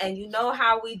down, and you know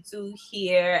how we do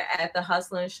here at the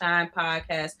Hustle and Shine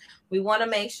podcast. We want to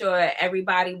make sure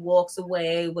everybody walks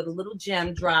away with a little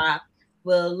gem drop,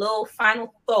 with a little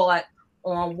final thought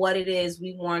on what it is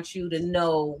we want you to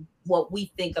know, what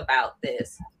we think about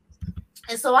this.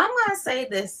 And so I'm gonna say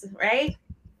this, right?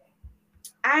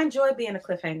 I enjoy being a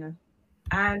cliffhanger.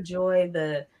 I enjoy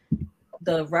the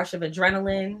rush of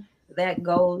adrenaline that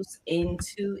goes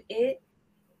into it.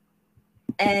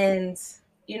 And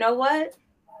you know what?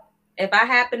 If I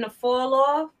happen to fall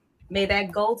off, may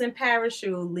that golden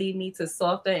parachute lead me to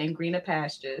softer and greener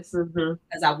pastures. Mm-hmm.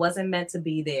 Because I wasn't meant to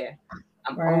be there.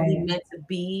 I'm only meant to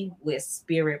be where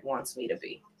spirit wants me to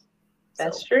be.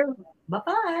 That's true.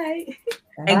 Bye-bye.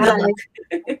 And good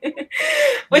luck.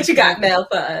 What you got, Mel,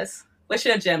 for us? What's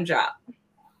your gem drop?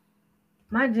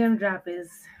 My gem drop is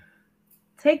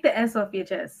take the S off your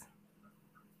chest.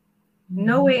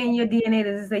 Nowhere in your DNA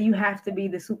does it say you have to be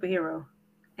the superhero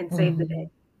and save the day.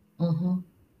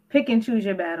 Pick and choose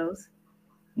your battles.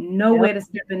 Know where to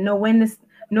step and know when to.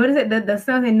 Notice it. The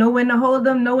something. Know when to hold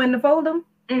them. Know when to fold them.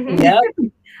 Yep.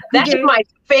 That's my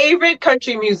favorite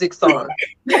country music song.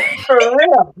 For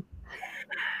real.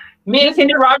 Me and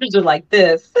Kenny Rogers are like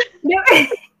this.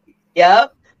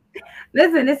 Yep.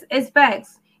 Listen, it's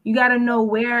facts. You gotta know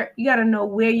where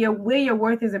your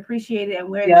worth is appreciated and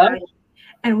where it's valued.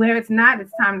 And where it's not,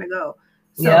 it's time to go.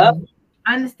 So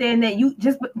understand that you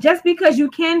just because you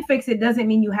can fix it doesn't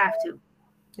mean you have to.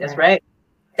 That's right.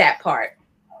 That part.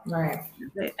 Right.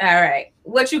 All right.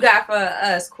 What you got for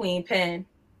us, Queen Pen?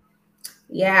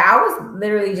 Yeah, I was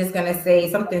literally just gonna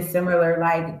say something similar.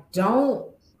 Like,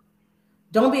 don't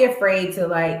be afraid to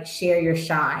like share your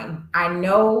shine. I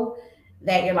know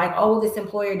that you're like, oh, this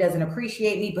employer doesn't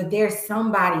appreciate me, but there's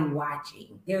somebody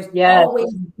watching. There's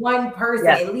always one person,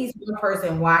 at least one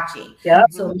person watching.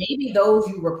 So maybe those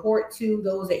you report to,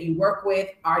 those that you work with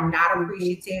are not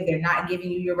appreciative. They're not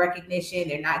giving you your recognition.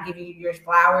 They're not giving you your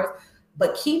flowers,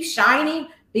 but keep shining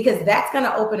because that's going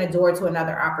to open a door to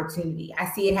another opportunity. I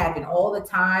see it happen all the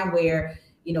time where,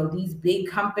 you know, these big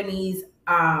companies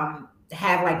have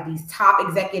like these top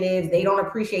executives. They don't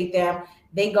appreciate them.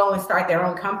 They go and start their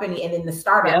own company, and then the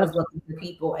startup is looking for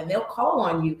people, and they'll call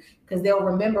on you because they'll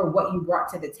remember what you brought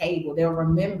to the table. They'll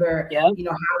remember, you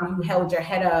know, how you held your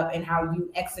head up and how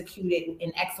you executed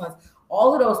in excellence.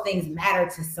 All of those things matter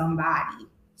to somebody.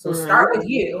 So start with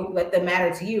you, let them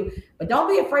matter to you, but don't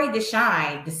be afraid to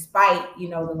shine despite, you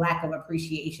know, the lack of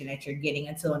appreciation that you're getting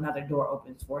until another door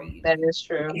opens for you. That is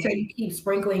true. So you keep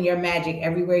sprinkling your magic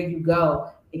everywhere you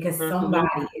go because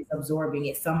somebody is absorbing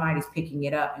it. Somebody's picking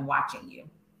it up and watching you.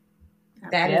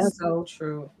 That is so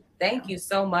true. Thank you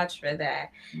so much for that.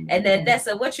 And then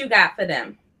Dessa, what you got for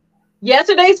them?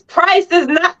 Yesterday's price is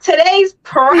not today's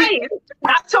price,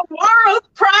 not tomorrow's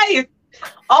price.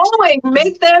 Always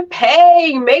make them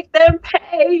pay. Make them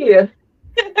pay.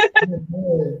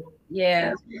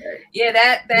 Yeah,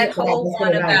 that whole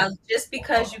one about just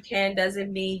because you can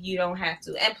doesn't mean you don't have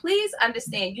to. And please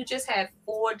understand, you just have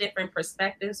 4 different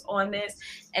perspectives on this,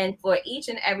 and for each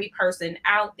and every person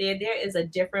out there, there is a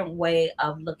different way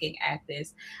of looking at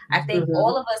this. I think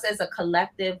all of us as a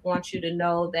collective want you to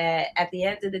know that at the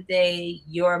end of the day,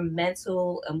 your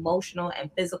mental, emotional, and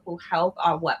physical health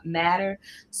are what matter.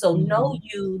 So know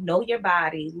you, know your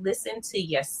body, listen to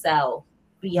yourself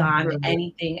beyond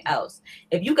anything else.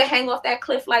 If you can hang off that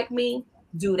cliff like me,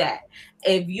 do that.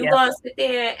 If you gonna sit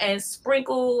there and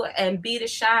sprinkle and be the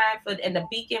shine for and the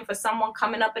beacon for someone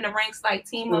coming up in the ranks like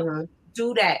Tima,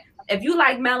 do that. If you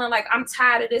like Melon, like I'm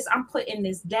tired of this, I'm putting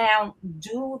this down,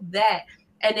 do that.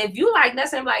 And if you like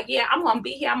that's and like, yeah, I'm gonna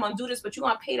be here, I'm gonna do this, but you're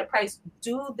gonna pay the price,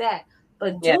 do that.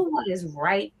 But do what is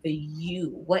right for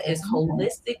you, what is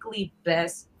holistically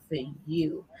best for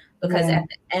you. Because at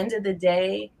the end of the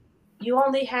day, you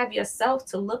only have yourself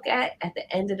to look at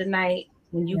the end of the night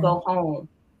when you go home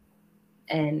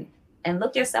and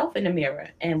look yourself in the mirror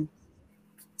and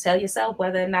tell yourself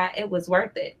whether or not it was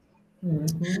worth it.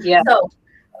 So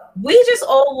we just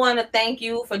all want to thank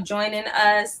you for joining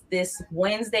us this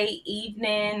Wednesday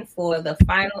evening for the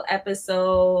final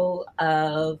episode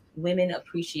of Women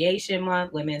Appreciation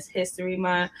Month, Women's History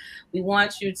Month. We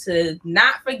want you to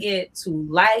not forget to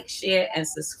like, share, and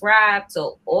subscribe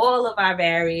to all of our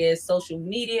various social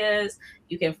medias,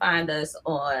 You can find us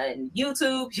on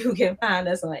YouTube. You can find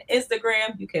us on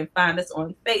Instagram. You can find us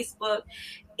on Facebook.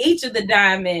 Each of the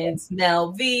diamonds,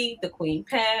 Mel V, the Queen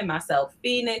Pen, myself,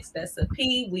 Phoenix, that's a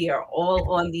P. We are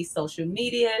all on these social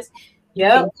medias. You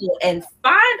can go and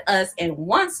find us in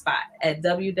one spot at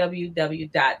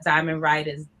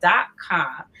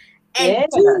www.diamondwriters.com. And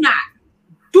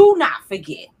do not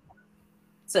forget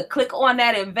to click on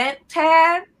that event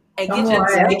tab and get your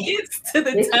tickets to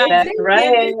the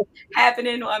Thanksgiving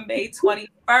happening on May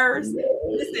 21st.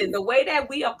 Listen, the way that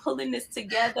we are pulling this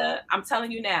together, I'm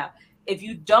telling you now, if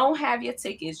you don't have your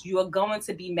tickets, you are going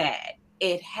to be mad.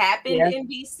 It happened in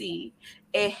DC.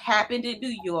 It happened in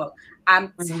New York.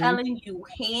 I'm telling you,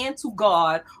 hand to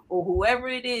God or whoever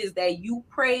it is that you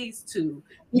praise to,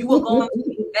 you are going to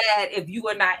be mad if you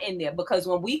are not in there. Because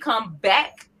when we come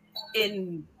back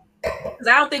because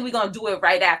I don't think we're going to do it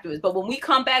right afterwards, but when we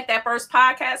come back that first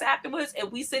podcast afterwards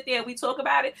and we sit there and we talk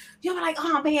about it, you're like,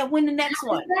 oh man, when the next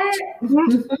one? You're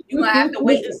going to have to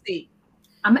wait and see.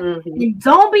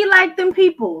 Don't be like them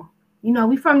people. You know,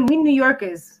 we New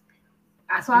Yorkers.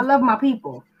 So I love my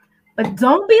people. But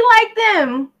don't be like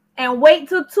them and wait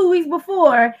till 2 weeks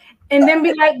before and then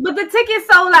be like, but the tickets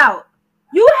sold out.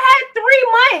 You had 3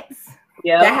 months.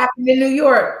 Yeah, that happened in New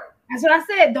York. That's what I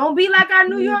said. Don't be like our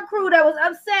New York crew that was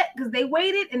upset because they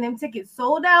waited and them tickets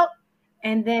sold out,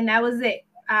 and then that was it.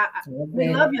 We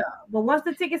love y'all, but once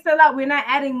the tickets sell out, we're not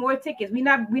adding more tickets. We're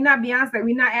not Beyonce.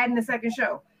 We're not adding a second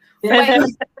show.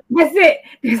 That's it.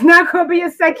 There's not gonna be a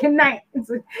second night.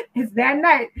 It's that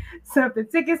night. So if the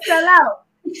tickets sell out.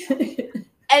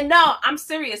 And no, I'm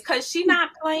serious because she's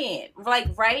not playing. Like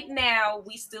right now,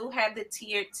 we still have the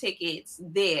tiered tickets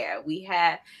there.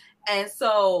 And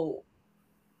so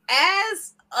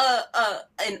as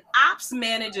an ops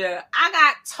manager, I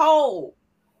got told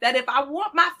that if I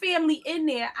want my family in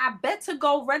there, I better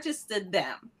go register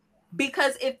them.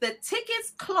 Because if the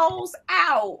tickets close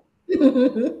out,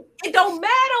 it don't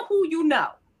matter who you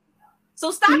know.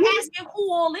 So stop asking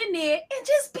who all in there and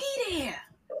just be there.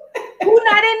 Who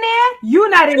not in there? You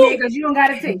not in there because you don't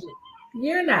got a ticket.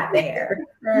 You're not there.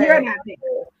 Right. You're not there.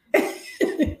 So,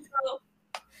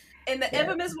 in the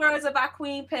infamous words of our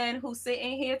Queen Pen, who's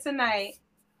sitting here tonight,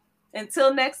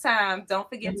 until next time, don't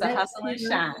forget to hustle and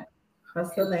shine.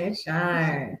 Hustle and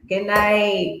shine. Good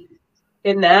night.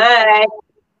 Good night.